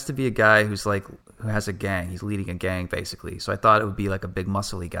 it has to be a guy who has a gang. He's leading a gang basically. So I thought it would be like a big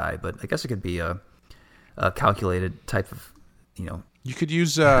muscly guy, but I guess it could be a calculated type of, You could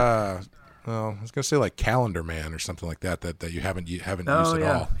use I was gonna say like Calendar Man or something like that you haven't used at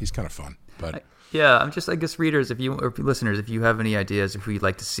all. He's kind of fun, but I guess readers, or listeners, if you have any ideas of who you'd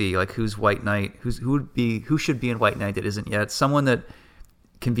like to see, like who's White Knight, who should be in White Knight that isn't yet, someone that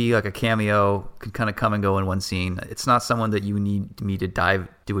can be like a cameo, could kind of come and go in one scene. It's not someone that you need me to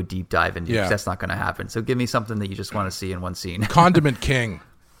do a deep dive into. Yeah. That's not going to happen. So give me something that you just want to see in one scene. Condiment King.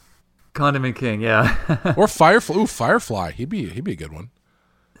 Condiment King, yeah. Or Firefly. Ooh, Firefly. He'd be a good one.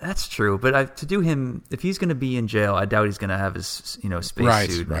 That's true, but to do him, if he's going to be in jail, I doubt he's going to have his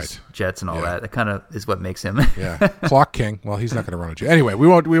space suit, and his jets, and all that. That kind of is what makes him. Yeah, Clock King. Well, he's not going to run a jail anyway. We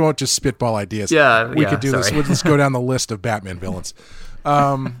won't just spitball ideas. Yeah, we could do this. We'll just go down the list of Batman villains.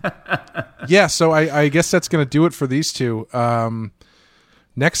 So I guess that's going to do it for these two.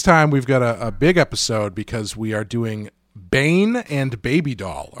 Next time we've got a big episode because we are doing Bane and Baby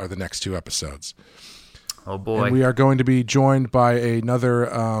Doll are the next 2 episodes. Oh boy! And we are going to be joined by another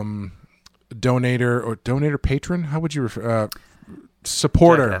donator patron. How would you refer?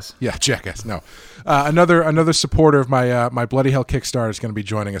 supporter. Jackass. Yeah, Jackass. No, another supporter of my Bloody Hell Kickstarter is going to be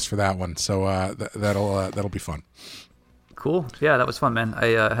joining us for that one. So that'll be fun. Cool. Yeah, that was fun, man.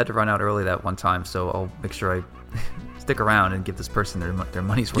 I had to run out early that one time, so I'll make sure I stick around and give this person their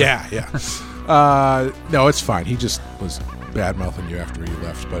money's worth. Yeah. No, it's fine. He just was bad mouthing you after you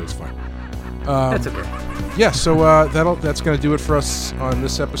left, but it's fine. That's okay. Yeah. So that's going to do it for us on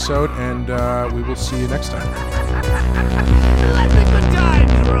this episode, and we will see you next time. Let the good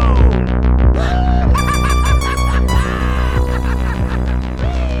times roll!